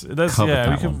There's covered yeah. that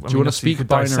We could, one. I Do you mean, wanna obviously you speak could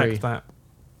dissect binary? That.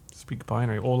 Speak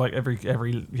binary, or like every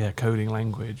coding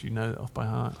language, you know it off by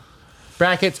heart.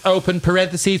 Brackets open,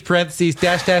 parentheses, parentheses,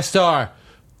 dash, dash, star.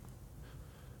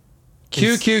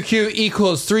 QQQ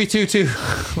equals 322.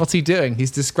 What's he doing?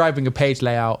 He's describing a page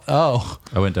layout. Oh.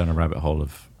 I went down a rabbit hole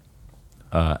of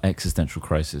existential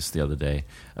crisis the other day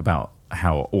about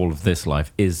how all of this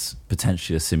life is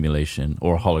potentially a simulation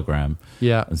or a hologram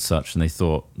Yeah. and such. And they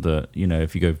thought that,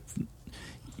 if you go,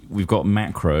 we've got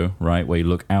macro, right, where you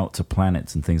look out to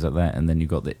planets and things like that. And then you've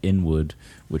got the inward,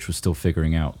 which was still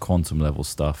figuring out quantum level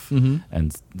stuff. Mm-hmm.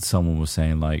 And someone was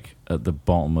saying, like, at the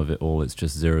bottom of it all, it's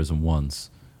just zeros and ones,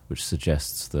 which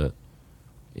suggests that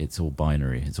it's all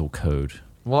binary, it's all code.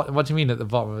 What do you mean at the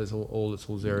bottom of it? It's all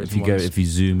zeros and ones? If you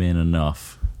zoom in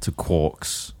enough to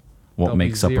quarks, what There'll be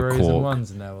makes up a zeros and quark? ones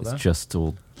in there, will It's there? just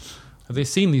all. Have they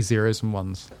seen these zeros and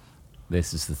ones?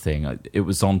 This is the thing. It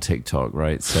was on TikTok,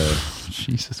 right? So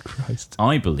Jesus Christ.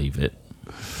 I believe it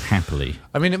happily.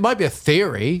 I mean, it might be a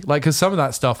theory, like, because some of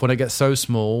that stuff, when it gets so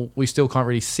small, we still can't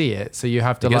really see it. So you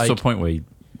have to, It gets like, to a point where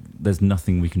there's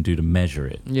nothing we can do to measure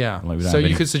it. yeah. Like, we don't So have you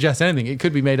any- could suggest anything. It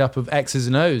could be made up of X's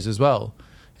and O's as well.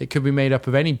 It could be made up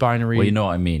of any binary. Well, you know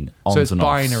what I mean. Ons so it's and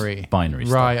offs. binary. Binary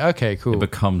stuff. Right. Okay. Cool. It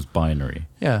becomes binary.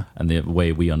 Yeah. And the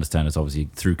way we understand is obviously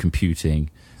through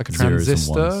computing. Like a zeros and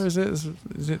transistor, ones.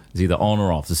 is it? It's either on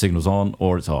or off. The signal's on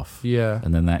or it's off. Yeah.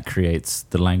 And then that creates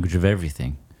the language of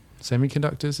everything.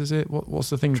 Semiconductors, is it? What's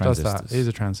the thing that does that? Transistors. It is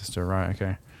a transistor, right?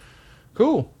 Okay.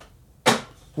 Cool.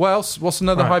 What else? What's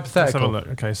another Right, let's have a hypothetical? look.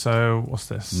 Okay, so what's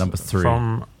this? Number 3.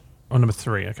 Number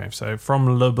 3. Okay, so from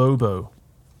Lobobo.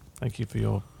 Thank you for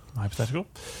your hypothetical.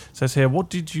 It says here, what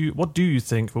do you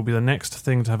think will be the next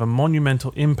thing to have a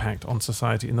monumental impact on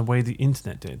society in the way the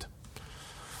internet did?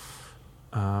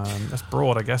 That's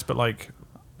broad, I guess, but like,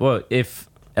 Well, if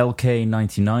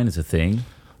LK99 is a thing,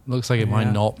 Looks like it Yeah.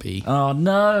 might not be. oh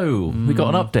no, we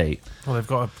got an update. well, they've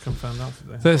got a confirmed answer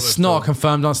there. There's not a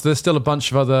confirmed answer. There's still a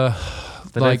bunch of other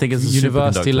They don't think it's a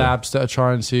university superconductor. labs that are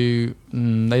trying to.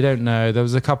 They don't know. There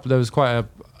was a couple. There was quite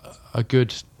a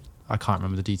good. I can't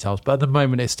remember the details, but at the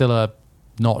moment it's still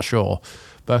not sure.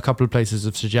 But a couple of places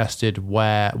have suggested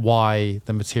why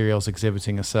the material's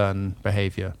exhibiting a certain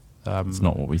behaviour. It's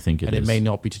not what we think it and is. it may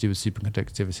not be to do with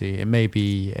superconductivity. It may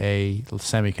be a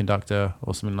semiconductor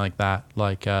or something like that.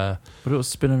 Like, But it was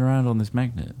spinning around on this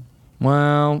magnet.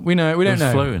 well, we don't was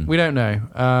know. floating. We don't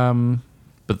know.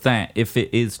 But that, if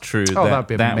it is true, that'd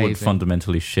be that would amazing.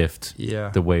 fundamentally shift Yeah.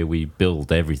 the way we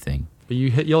build everything. But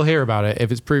you'll hear about it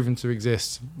if it's proven to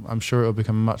exist. I'm sure it'll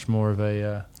become much more of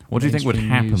a. What do you think would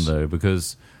mainstream happen, news. though?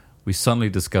 Because we suddenly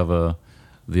discover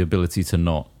the ability to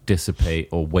not dissipate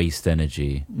or waste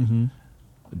energy. Mm-hmm.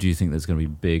 Do you think there's going to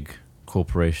be big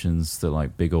corporations that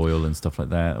like big oil and stuff like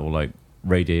that, or like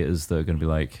radiators that are going to be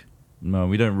like, no,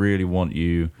 we don't really want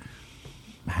you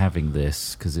having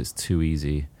this because it's too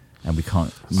easy and we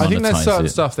can't monetize I think there's certain it.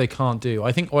 stuff they can't do.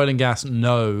 I think oil and gas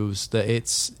knows that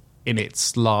it's in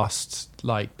its last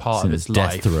part of It's its in its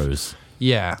life. death throes.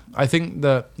 Yeah, I think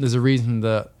that there's a reason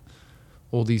that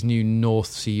all these new North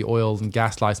Sea oil and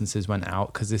gas licenses went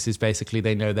out, because this is basically,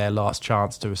 they know their last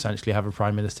chance to essentially have a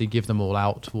prime minister give them all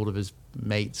out to all of his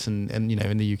mates and in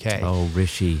the UK. Oh,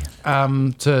 Rishi.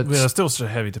 There's still such a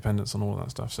heavy dependence on all of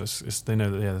that stuff, so they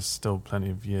know that there's still plenty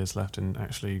of years left in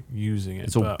actually using it.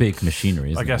 It's all but big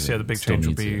machinery, isn't I guess it? the big Still change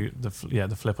will needs be it.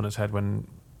 the flip on its head when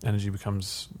energy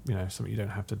becomes something you don't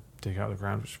have to dig out of the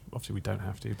ground, which obviously we don't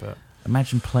have to. But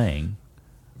Imagine playing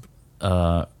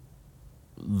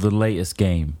the latest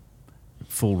game,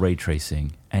 full ray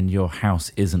tracing, and your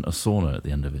house isn't a sauna at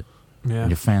the end of it. yeah,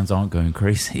 And your fans aren't going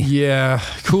crazy. Yeah,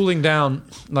 cooling down,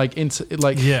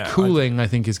 Yeah, cooling, I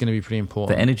think is going to be pretty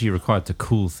important. The energy required to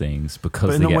cool things But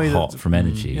because in they a way get that- hot from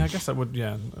energy. Yeah, I guess that would.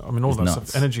 Yeah, I mean, all It's that nuts.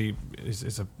 stuff. Energy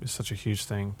is such a huge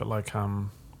thing, but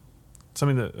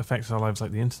something that affects our lives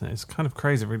like the internet is kind of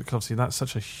crazy. Really, 'cause obviously that's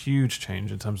such a huge change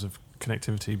in terms of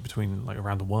connectivity between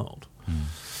around the world.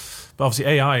 But obviously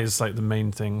AI is the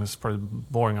main thing. That's probably the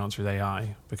boring answer is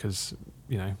AI, because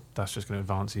that's just going to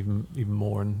advance even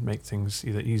more and make things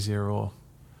either easier or.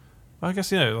 I guess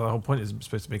the whole point is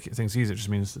supposed to make things easier. It just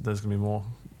means that there's going to be more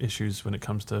issues when it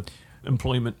comes to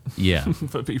employment Yeah.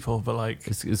 for people, but like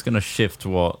It's going to shift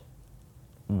what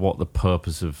the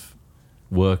purpose of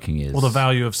working is. or the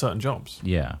value of certain jobs.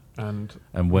 Yeah. And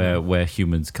Where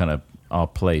humans kind of are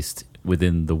placed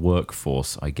within the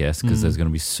workforce, I guess, because there's going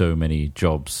to be so many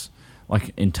jobs,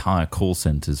 like entire call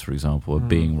centers, for example, are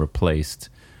being replaced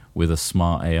with a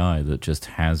smart AI that just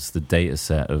has the data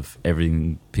set of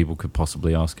everything people could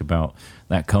possibly ask about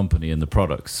that company and the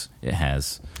products it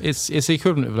has. It's the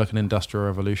equivalent of like an industrial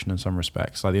revolution in some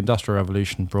respects. Like the industrial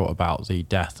revolution brought about the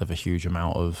death of a huge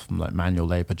amount of like manual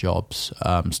labor jobs,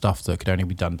 stuff that could only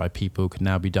be done by people could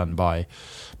now be done by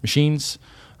machines.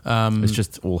 It's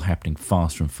just all happening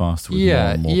faster and faster with more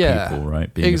and more people,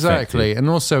 right? Being exactly. affected. And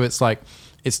also it's like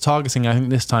it's targeting, I think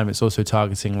this time it's also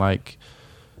targeting like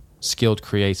skilled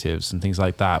creatives and things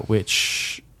like that,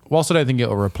 which whilst I don't think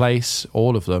it'll replace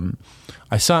all of them,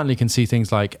 I certainly can see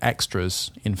things like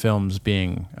extras in films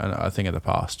being a thing of the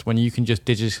past, when you can just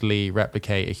digitally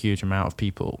replicate a huge amount of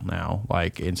people now,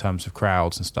 like in terms of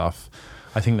crowds and stuff.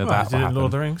 I think that will did it in happen. Lord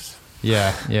of the Rings.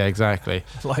 Yeah, exactly.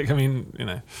 Like, I mean, you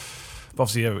know,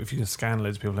 obviously, yeah, if you can scan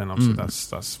loads of people in, obviously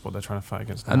that's what they're trying to fight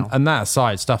against now. And that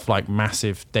aside, stuff like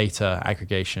massive data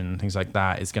aggregation, things like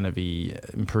that is going to be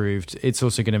improved. It's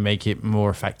also going to make it more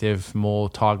effective, more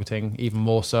targeting, even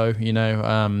more so. You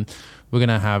know, we're going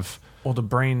to have or the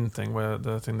brain thing, where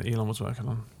the thing that Elon was working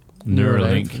on,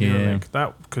 Neuralink, yeah. Neuralink,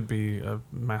 that could be a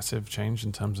massive change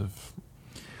in terms of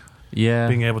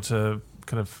being able to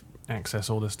kind of access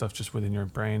all this stuff just within your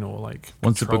brain, or like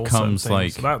once it becomes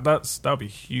like so that'll be a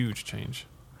huge change.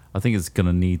 I think it's going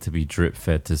to need to be drip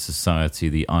fed to society,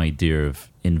 the idea of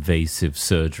invasive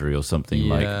surgery or something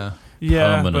like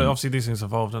permanent. But obviously these things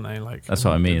evolved, don't they? Like that's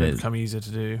what I mean. They become easier to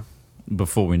do.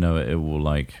 Before we know it, it will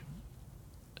like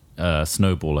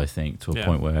snowball, I think, to a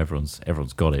point where everyone's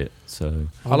got it. So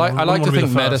I like to think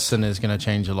medicine is going to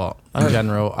change a lot in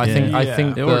general. I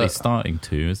think they're already starting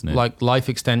to, isn't it? Like life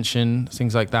extension,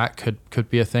 things like that could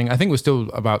be a thing. I think we're still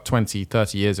about 20,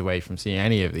 30 years away from seeing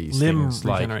any of these things.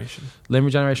 Regeneration. Limb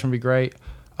regeneration would be great.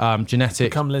 Genetic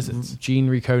become lizards. Gene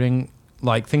recoding,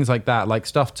 like things like that, like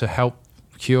stuff to help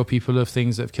cure people of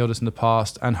things that have killed us in the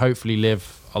past and hopefully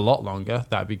live a lot longer.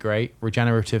 That'd be great.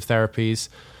 Regenerative therapies.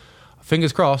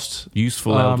 Fingers crossed.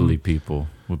 Useful elderly people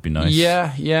would be nice.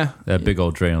 Yeah. They're a big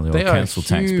old drain on the old council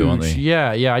tax bill, aren't they?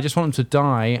 Yeah. I just want them to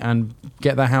die and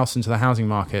get their house into the housing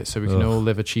market so we can all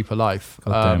live a cheaper life.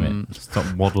 God damn it.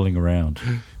 Stop waddling around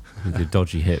with your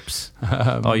dodgy hips.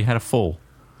 You had a fall.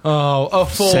 Oh, a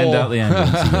fall. Send out the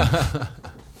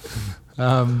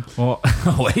ambulance.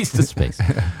 What? Waste of space.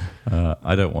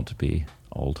 I don't want to be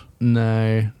old.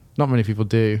 No, not many people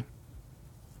do.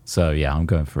 So, yeah, I'm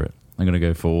going for it. I'm going to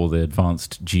go for all the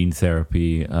advanced gene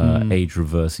therapy, age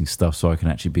reversing stuff, so I can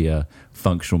actually be a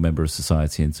functional member of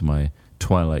society into my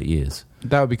twilight years.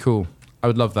 That would be cool. I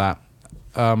would love that.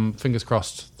 Fingers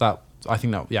crossed. I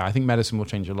think medicine will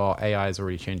change a lot. AI is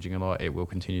already changing a lot. It will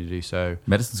continue to do so.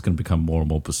 Medicine's going to become more and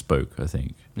more bespoke, I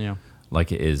think. Yeah.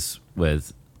 Like it is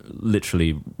with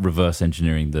literally reverse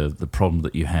engineering the problem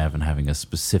that you have and having a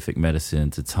specific medicine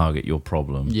to target your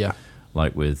problem. Yeah.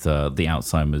 Like with the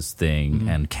Alzheimer's thing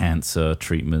and cancer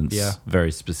treatments,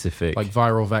 very specific. Like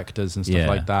viral vectors and stuff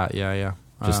like that. Yeah.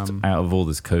 Just out of all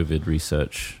this COVID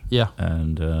research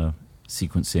and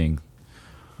sequencing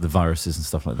the viruses and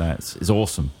stuff like that, it's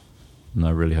awesome. And I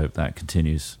really hope that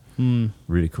continues.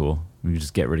 Really cool. We could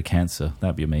just get rid of cancer.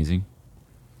 That'd be amazing.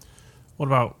 What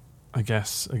about, I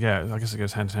guess it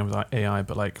goes hand in hand with like AI,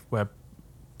 but like where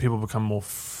people become more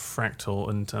fractal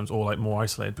in terms, or like more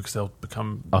isolated because they'll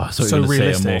become so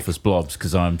realistic. Say amorphous blobs,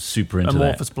 because I'm super into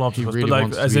amorphous that. blobs. Really but like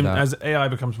wants to be that. as AI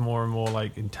becomes more and more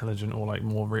like intelligent, or like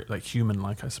more like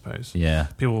human-like, I suppose. Yeah,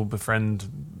 people will befriend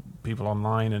people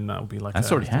online, and that'll be like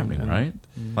that's already happening, right?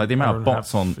 Like the amount of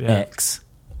bots on X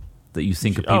that you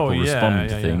think of people responding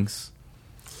to things,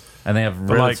 and they have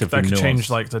relatively that could nuanced. change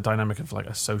like the dynamic of like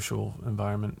a social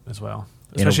environment as well.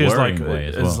 In Especially a worrying way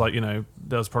as well. like, you know,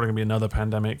 there's probably going to be another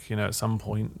pandemic, you know, at some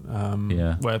point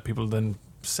where people then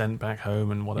sent back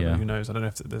home and whatever, who knows. I don't know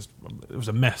if it was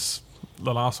a mess.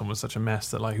 The last one was such a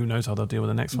mess that like who knows how they'll deal with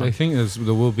the next one. I think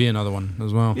there will be another one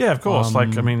as well. Yeah, of course.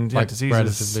 Like, I mean, like diseases,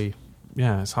 relatively,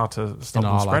 it's hard to stop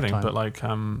them spreading, but like,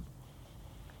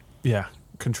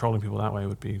 controlling people that way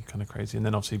would be kind of crazy. And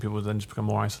then obviously people would then just become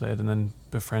more isolated and then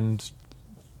befriend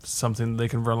something they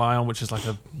can rely on, which is like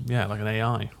like an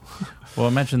AI. Well,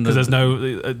 imagine because there's no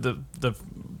the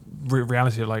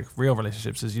reality of like real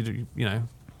relationships is you know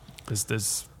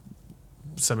there's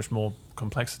so much more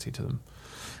complexity to them.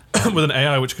 With an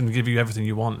AI which can give you everything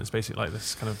you want, it's basically like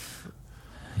this kind of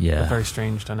a very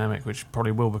strange dynamic, which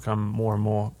probably will become more and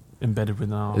more embedded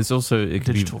within our. It's also it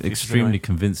can digital be features extremely anyway.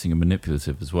 convincing and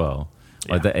manipulative as well.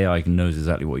 Like Yeah. the AI knows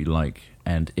exactly what you like,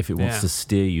 and if it wants Yeah. to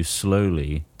steer you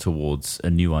slowly towards a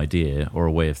new idea or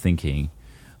a way of thinking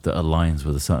that aligns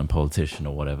with a certain politician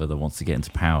or whatever that wants to get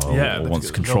into power or wants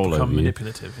they'll control become over you.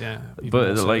 manipulative. Yeah, even But,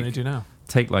 more so like, than they do now.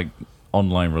 Take like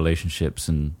online relationships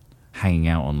and hanging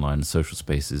out online in social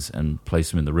spaces and place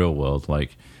them in the real world.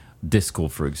 Like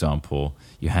Discord, for example,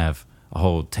 you have a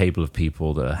whole table of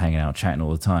people that are hanging out, chatting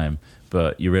all the time,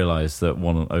 but you realize that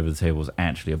one over the table is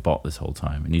actually a bot this whole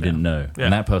time, and you didn't know. Yeah.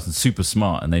 And that person's super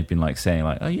smart, and they've been like saying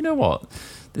like, oh, you know what?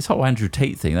 This whole Andrew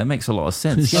Tate thing, that makes a lot of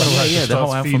sense. yeah, the whole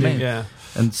Starts alpha feeding, male. yeah.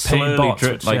 And slowly bots,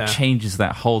 which, yeah. changes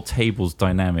that whole table's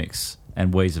dynamics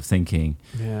and ways of thinking.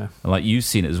 Yeah. And like you've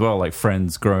seen it as well, like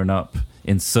friends growing up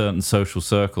in certain social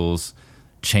circles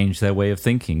change their way of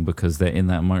thinking because they're in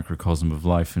that microcosm of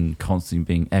life and constantly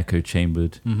being echo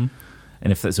chambered. Mm-hmm.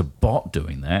 And if there's a bot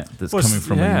doing that, that's Well, coming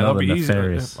from that'll another be easy.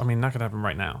 nefarious. I mean, that could happen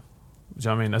right now. Do you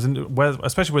know what I mean? As in,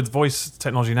 especially with voice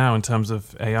technology now, in terms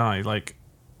of AI, like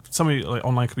somebody like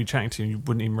online could be chatting to you, and you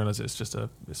wouldn't even realize it's just a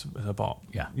bot.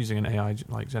 Yeah. Using an AI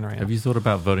like generator. Have you thought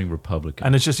about voting Republican?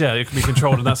 And it's just it can be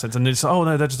controlled in that sense. And it's oh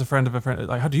no, they're just a friend of a friend.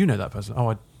 Like, how do you know that person?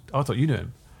 Oh, I thought you knew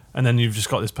him. And then you've just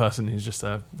got this person who's just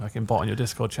a fucking bot on your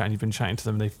Discord chat, and you've been chatting to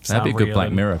them. And they That'd sound be a good real Black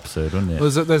and- Mirror episode, wouldn't it? Well,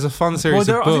 there's a fun series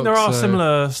Well, of I think there books, are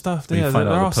similar stuff. Where you Yeah, find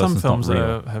there out the are some person's not films that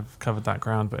real. have covered that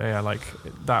ground, but yeah, like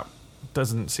that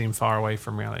doesn't seem far away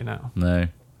from reality now. No,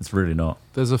 it's really not.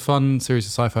 There's a fun series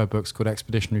of sci-fi books called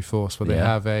Expeditionary Force where they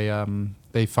Yeah. have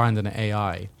they find an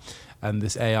AI, and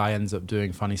this AI ends up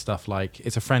doing funny stuff like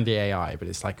it's a friendly AI, but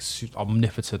it's like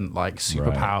omnipotent, like super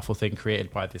Right. powerful thing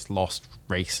created by this lost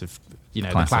race of the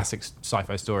Classic. classic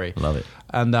sci-fi story. Love it.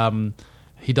 And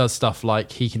he does stuff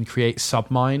like he can create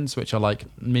subminds, which are like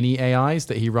mini AIs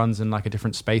that he runs in like a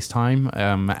different space time,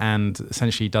 and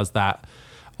essentially does that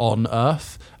on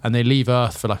Earth. And they leave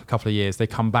Earth for like a couple of years. They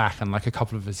come back, and like a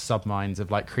couple of his subminds have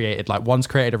like created, like one's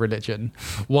created a religion,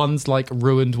 one's like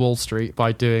ruined Wall Street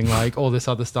by doing like all this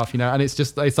other stuff, And it's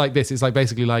just it's like this. It's like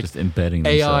basically like Just embedding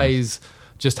themselves. AIs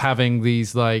just having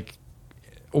these like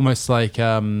almost like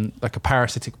a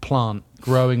parasitic plant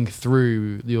growing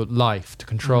through your life to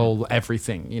control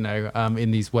everything,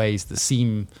 in these ways that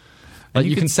seem like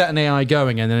you can set an AI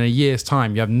going, and in a year's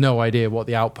time you have no idea what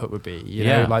the output would be. You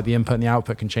know, like the input and the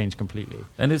output can change completely.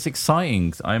 And it's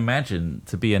exciting, I imagine,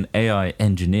 to be an AI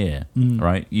engineer,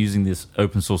 right? Using this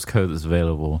open source code that's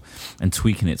available and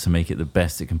tweaking it to make it the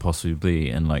best it can possibly be,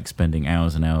 and like spending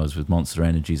hours and hours with Monster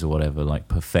Energies or whatever, like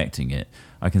perfecting it.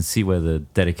 I can see where the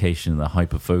dedication and the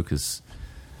hyper focus,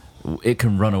 it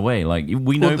can run away. Like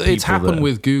we know people it's happened that,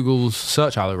 with Google's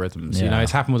search algorithms. Yeah.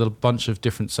 It's happened with a bunch of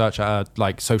different search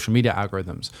like social media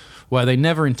algorithms where they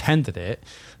never intended it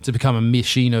to become a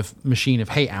machine of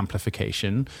hate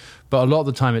amplification, but a lot of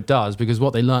the time it does, because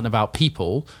what they learned about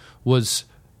people was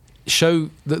show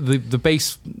the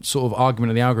base sort of argument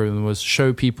of the algorithm was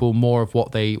show people more of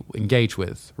what they engage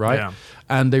with, right? Yeah.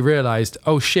 And they realized,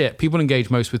 oh shit, people engage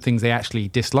most with things they actually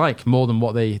dislike more than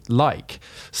what they like.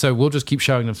 So we'll just keep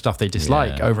showing them stuff they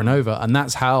dislike Yeah. over and over. And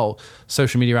that's how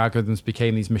social media algorithms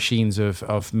became these machines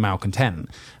of malcontent.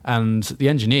 And the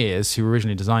engineers who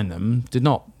originally designed them did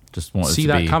not just wanted see to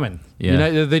that be, coming.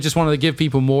 Yeah. They just wanted to give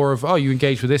people more of, oh, you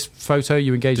engage with this photo,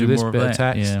 you engage Do with this more of bit of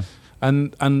that, text. yeah.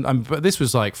 And but this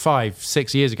was like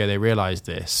 5-6 years ago they realized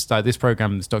this. Like this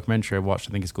program, this documentary I watched,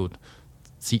 I think it's called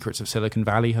Secrets of Silicon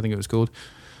Valley, I think it was called.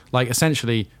 Like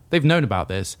essentially they've known about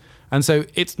this. And so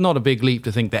it's not a big leap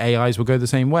to think that AIs will go the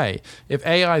same way. If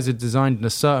AIs are designed in a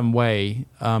certain way,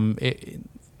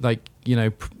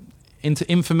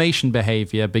 information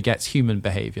behavior begets human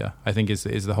behavior, I think is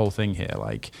the whole thing here.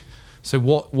 Like, so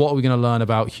what are we going to learn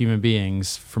about human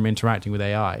beings from interacting with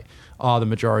AI? Are the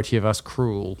majority of us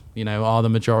cruel? Are the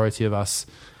majority of us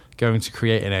going to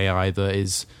create an AI that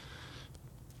is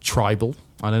tribal?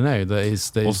 I don't know. That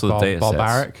is also the data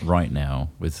barbaric. sets right now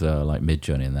with like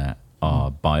Midjourney and that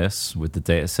are bias with the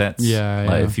data sets. Yeah,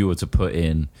 like yeah. if you were to put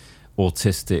in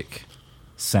autistic,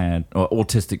 sad or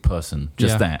autistic person,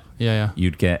 just Yeah. that, Yeah.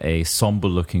 you'd get a somber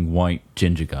looking white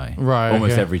ginger guy, Right,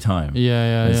 almost okay. every time.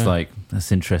 Yeah. It's like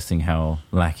that's interesting how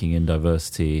lacking in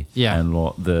diversity, Yeah. and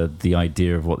what the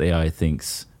idea of what the AI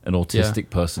thinks an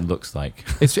autistic person looks like.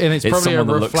 It's probably a someone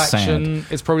that looks reflection.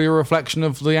 It's probably a reflection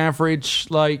of the average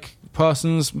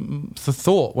person's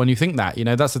thought when you think that.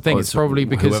 That's the thing. Well, it's probably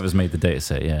because whoever's made the data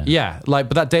set, but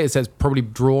that data set's probably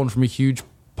drawn from a huge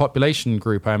population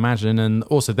group, I imagine, and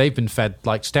also they've been fed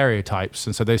like stereotypes,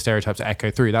 and so those stereotypes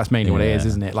echo through. That's mainly what it is, Yeah,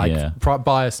 isn't it? Like yeah.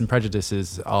 bias and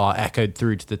prejudices are echoed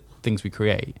through to the things we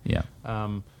create. yeah.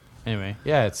 Anyway,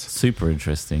 yeah, it's Super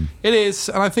interesting. it is,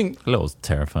 and I think A little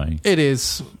terrifying. it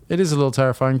is a little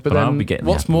terrifying. But I'll then be getting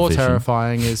what's the more Apple Vision.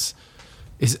 terrifying is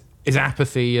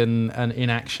apathy and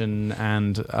inaction,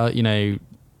 and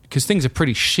because things are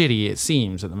pretty shitty, it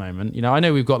seems, at the moment. I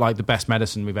know we've got like the best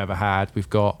medicine we've ever had. We've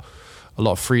got a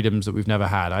lot of freedoms that we've never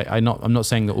had. I'm not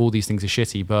saying that all these things are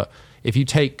shitty, but if you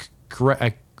take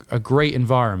a great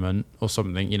environment or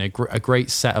something, a great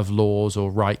set of laws or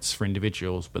rights for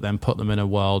individuals, but then put them in a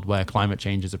world where climate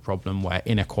change is a problem, where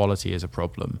inequality is a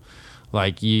problem,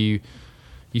 like you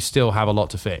still have a lot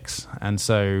to fix. And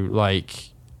so, like,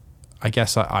 I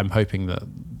guess I'm hoping that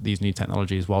these new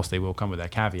technologies, whilst they will come with their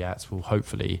caveats, will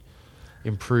hopefully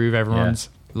improve everyone's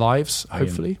lives,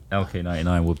 hopefully.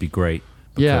 LK99 would be great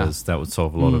Yeah. because that would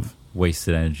solve a lot of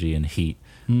wasted energy and heat,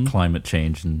 climate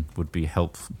change, and would be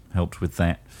helped with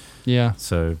that. Yeah.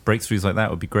 So breakthroughs like that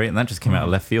would be great, and that just came out of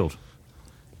left field.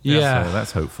 Yeah. So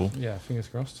that's hopeful. Yeah, fingers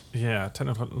crossed. Yeah,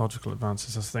 technological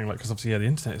advances. That's the thing. Like, because obviously, the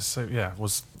internet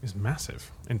is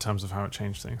massive in terms of how it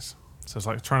changed things. So it's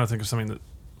like trying to think of something that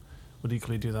would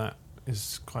equally do that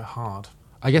is quite hard.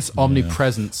 I guess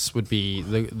omnipresence would be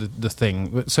the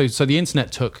thing. So the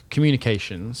internet took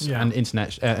communications and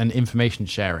internet and information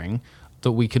sharing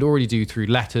that we could already do through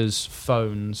letters,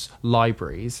 phones,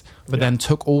 libraries, but then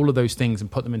took all of those things and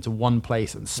put them into one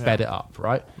place and sped it up,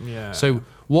 right? Yeah. So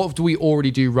what do we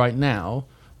already do right now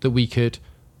that we could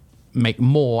make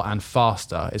more and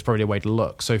faster is probably a way to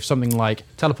look. So something like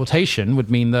teleportation would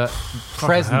mean that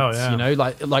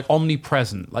presence, like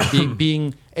omnipresent, like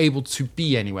being able to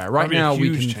be anywhere. Right now we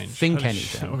can think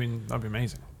anything. I mean, that'd be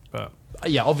amazing. But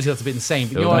yeah, obviously that's a bit insane.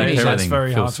 But It you know would what I make mean? everything That's very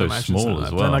feel hard to so imagine small that. as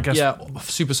Then well. I guess,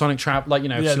 supersonic travel, like the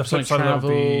flip supersonic side of that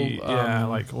travel.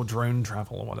 would be, or drone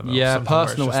travel or whatever. Yeah, Something where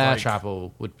it's personal just air like-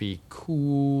 travel would be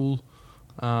cool.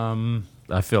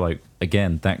 I feel like,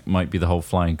 again, that might be the whole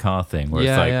flying car thing, where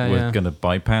Yeah, it's like yeah, we're yeah. going to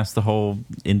bypass the whole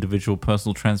individual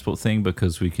personal transport thing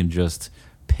because we can just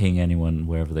ping anyone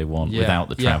wherever they want without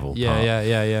the travel part.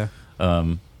 Yeah.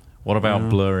 What about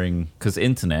blurring? Because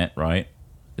internet, right,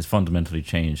 is fundamentally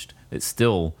changed. It's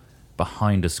still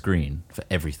behind a screen for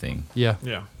everything. Yeah.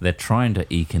 Yeah. They're trying to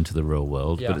eke into the real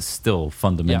world, Yeah. but it's still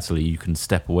fundamentally you can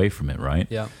step away from it, right?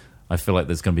 Yeah. I feel like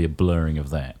there's going to be a blurring of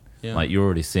that. Yeah. Like you're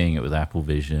already seeing it with Apple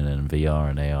Vision and VR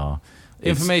and AR.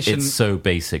 Information- It's so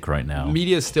basic right now.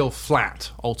 Media is still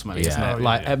flat, ultimately. Isn't Yeah. it?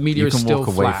 Like media You is can still walk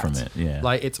away flat. from it, yeah.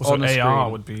 Like it's Also, on a AR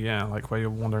screen. would be like where you're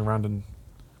wandering around and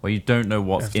Well, you don't know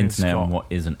what's Everything's internet got- and what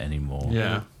isn't anymore.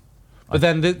 yeah. But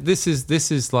then this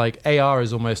is like AR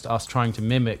is almost us trying to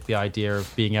mimic the idea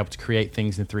of being able to create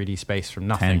things in 3D space from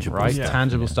nothing, Tangible right? stuff,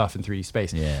 Tangible yeah. stuff in 3D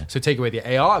space. Yeah. So take away the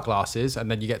AR glasses, and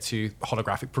then you get to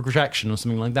holographic projection or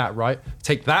something like that, right?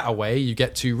 Take that away, you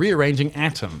get to rearranging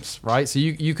atoms, right? So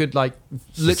you could like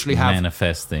literally Just have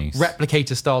manifest things.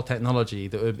 replicator style technology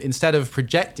that would, instead of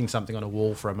projecting something on a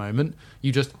wall for a moment,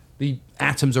 the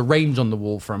atoms arrange on the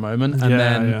wall for a moment, and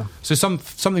then so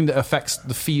something that affects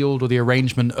the field or the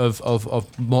arrangement of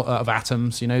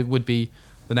atoms, would be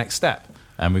the next step.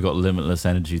 And we've got limitless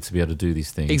energy to be able to do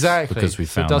these things. Exactly, Because we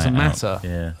so found it doesn't that matter. out.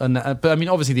 Yeah. And but I mean,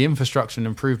 obviously, the infrastructure and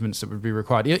improvements that would be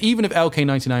required, even if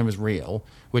LK99 was real,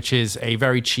 which is a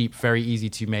very cheap, very easy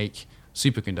to make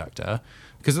superconductor.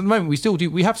 Because at the moment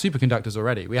we have superconductors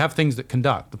already. We have things that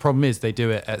conduct. The problem is they do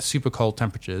it at super cold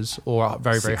temperatures or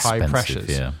very, It's very high expensive, pressures.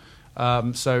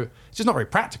 yeah. So it's just not very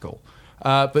practical.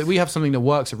 But we have something that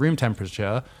works at room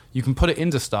temperature. You can put it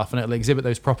into stuff and it'll exhibit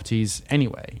those properties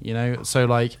anyway, So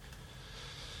like,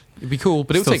 it'd be cool,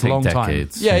 but it would Still take a long take time.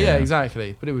 decades, Yeah, yeah.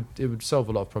 exactly. But it would solve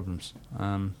a lot of problems.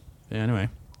 Anyway.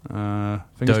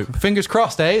 Dope. Fingers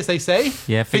crossed, as they say.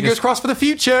 Yeah, Fingers crossed for the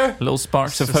future. Little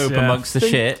sparks of It's just, hope yeah. amongst the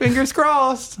shit. Fingers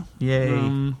crossed.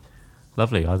 Yay.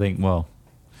 Lovely. I think,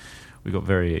 we got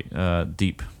very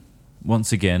deep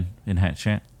once again in Hat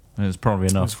Chat. And it's probably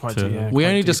enough It's quite to... deep, yeah. We Quite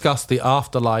only deep. discussed the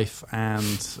afterlife and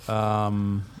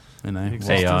The existence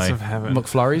AI. of heaven.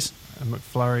 McFlurries. A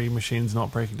McFlurry machine's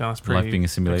not breaking down. It's pretty Life being a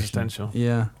simulation. existential.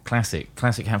 Yeah. Classic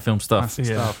Hat Film stuff. Classic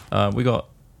Yeah. stuff. We got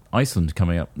Iceland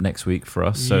coming up next week for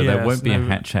us, so there Yes, won't be a no-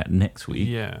 Hat Chat next week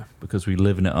Yeah. because we're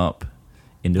living it up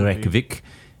in Reykjavik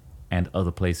and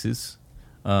other places.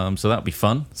 So that'll be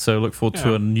fun. So look forward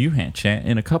to Yeah. a new Hat Chat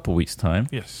in a couple weeks' time.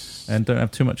 Yes. And don't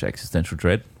have too much existential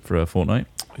dread for a fortnight.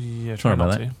 Yeah, Sorry try about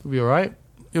not that. to. You'll be all right.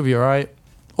 You'll be all right.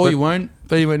 Or you won't,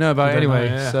 but you won't know about it We don't anyway.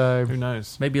 know, yeah. So Who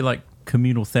knows? Maybe like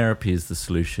communal therapy is the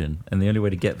solution. And the only way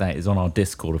to get that is on our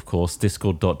Discord, of course,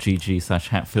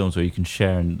 discord.gg/hatfilms, where you can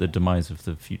share in the demise of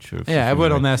the future. Of yeah,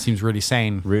 everyone Fufury. on there seems really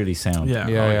sane. Really sound. Yeah.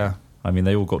 Yeah, yeah. I mean,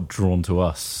 they all got drawn to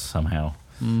us somehow.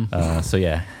 So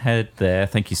yeah, head there.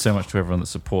 Thank you so much to everyone that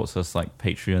supports us, like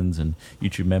Patreons and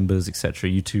YouTube members, etc.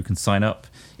 You too can sign up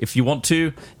if you want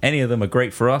to. Any of them are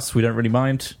great for us. We don't really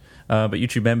mind. But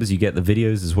YouTube members, you get the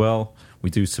videos as well. We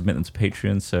do submit them to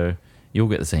Patreon, so you'll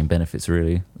get the same benefits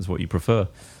really as what you prefer.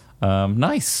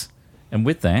 Nice. And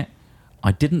with that,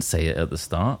 I didn't say it at the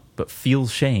start, but Feel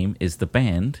Shame is the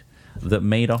band that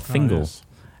made our Fingal. Yes.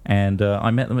 And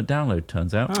I met them at Download,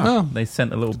 turns out. Oh. They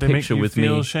sent a little Did they picture make you with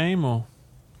feel me. shame or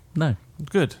No,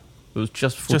 good? it was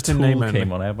just before Just in Tool name only.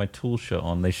 came on. I had my Tool shirt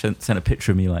on. They sent a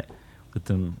picture of me like with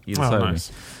them either side nice.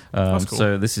 of me. That's cool.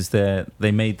 So this is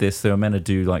they made this. They were meant to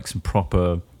do like some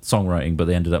proper songwriting, but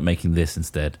they ended up making this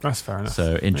instead. That's fair enough.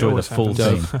 So It enjoy the always full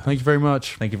happens. thing. Thank you very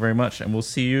much. Thank you very much, and we'll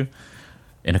see you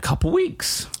in a couple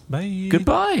weeks. Bye.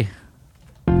 Goodbye.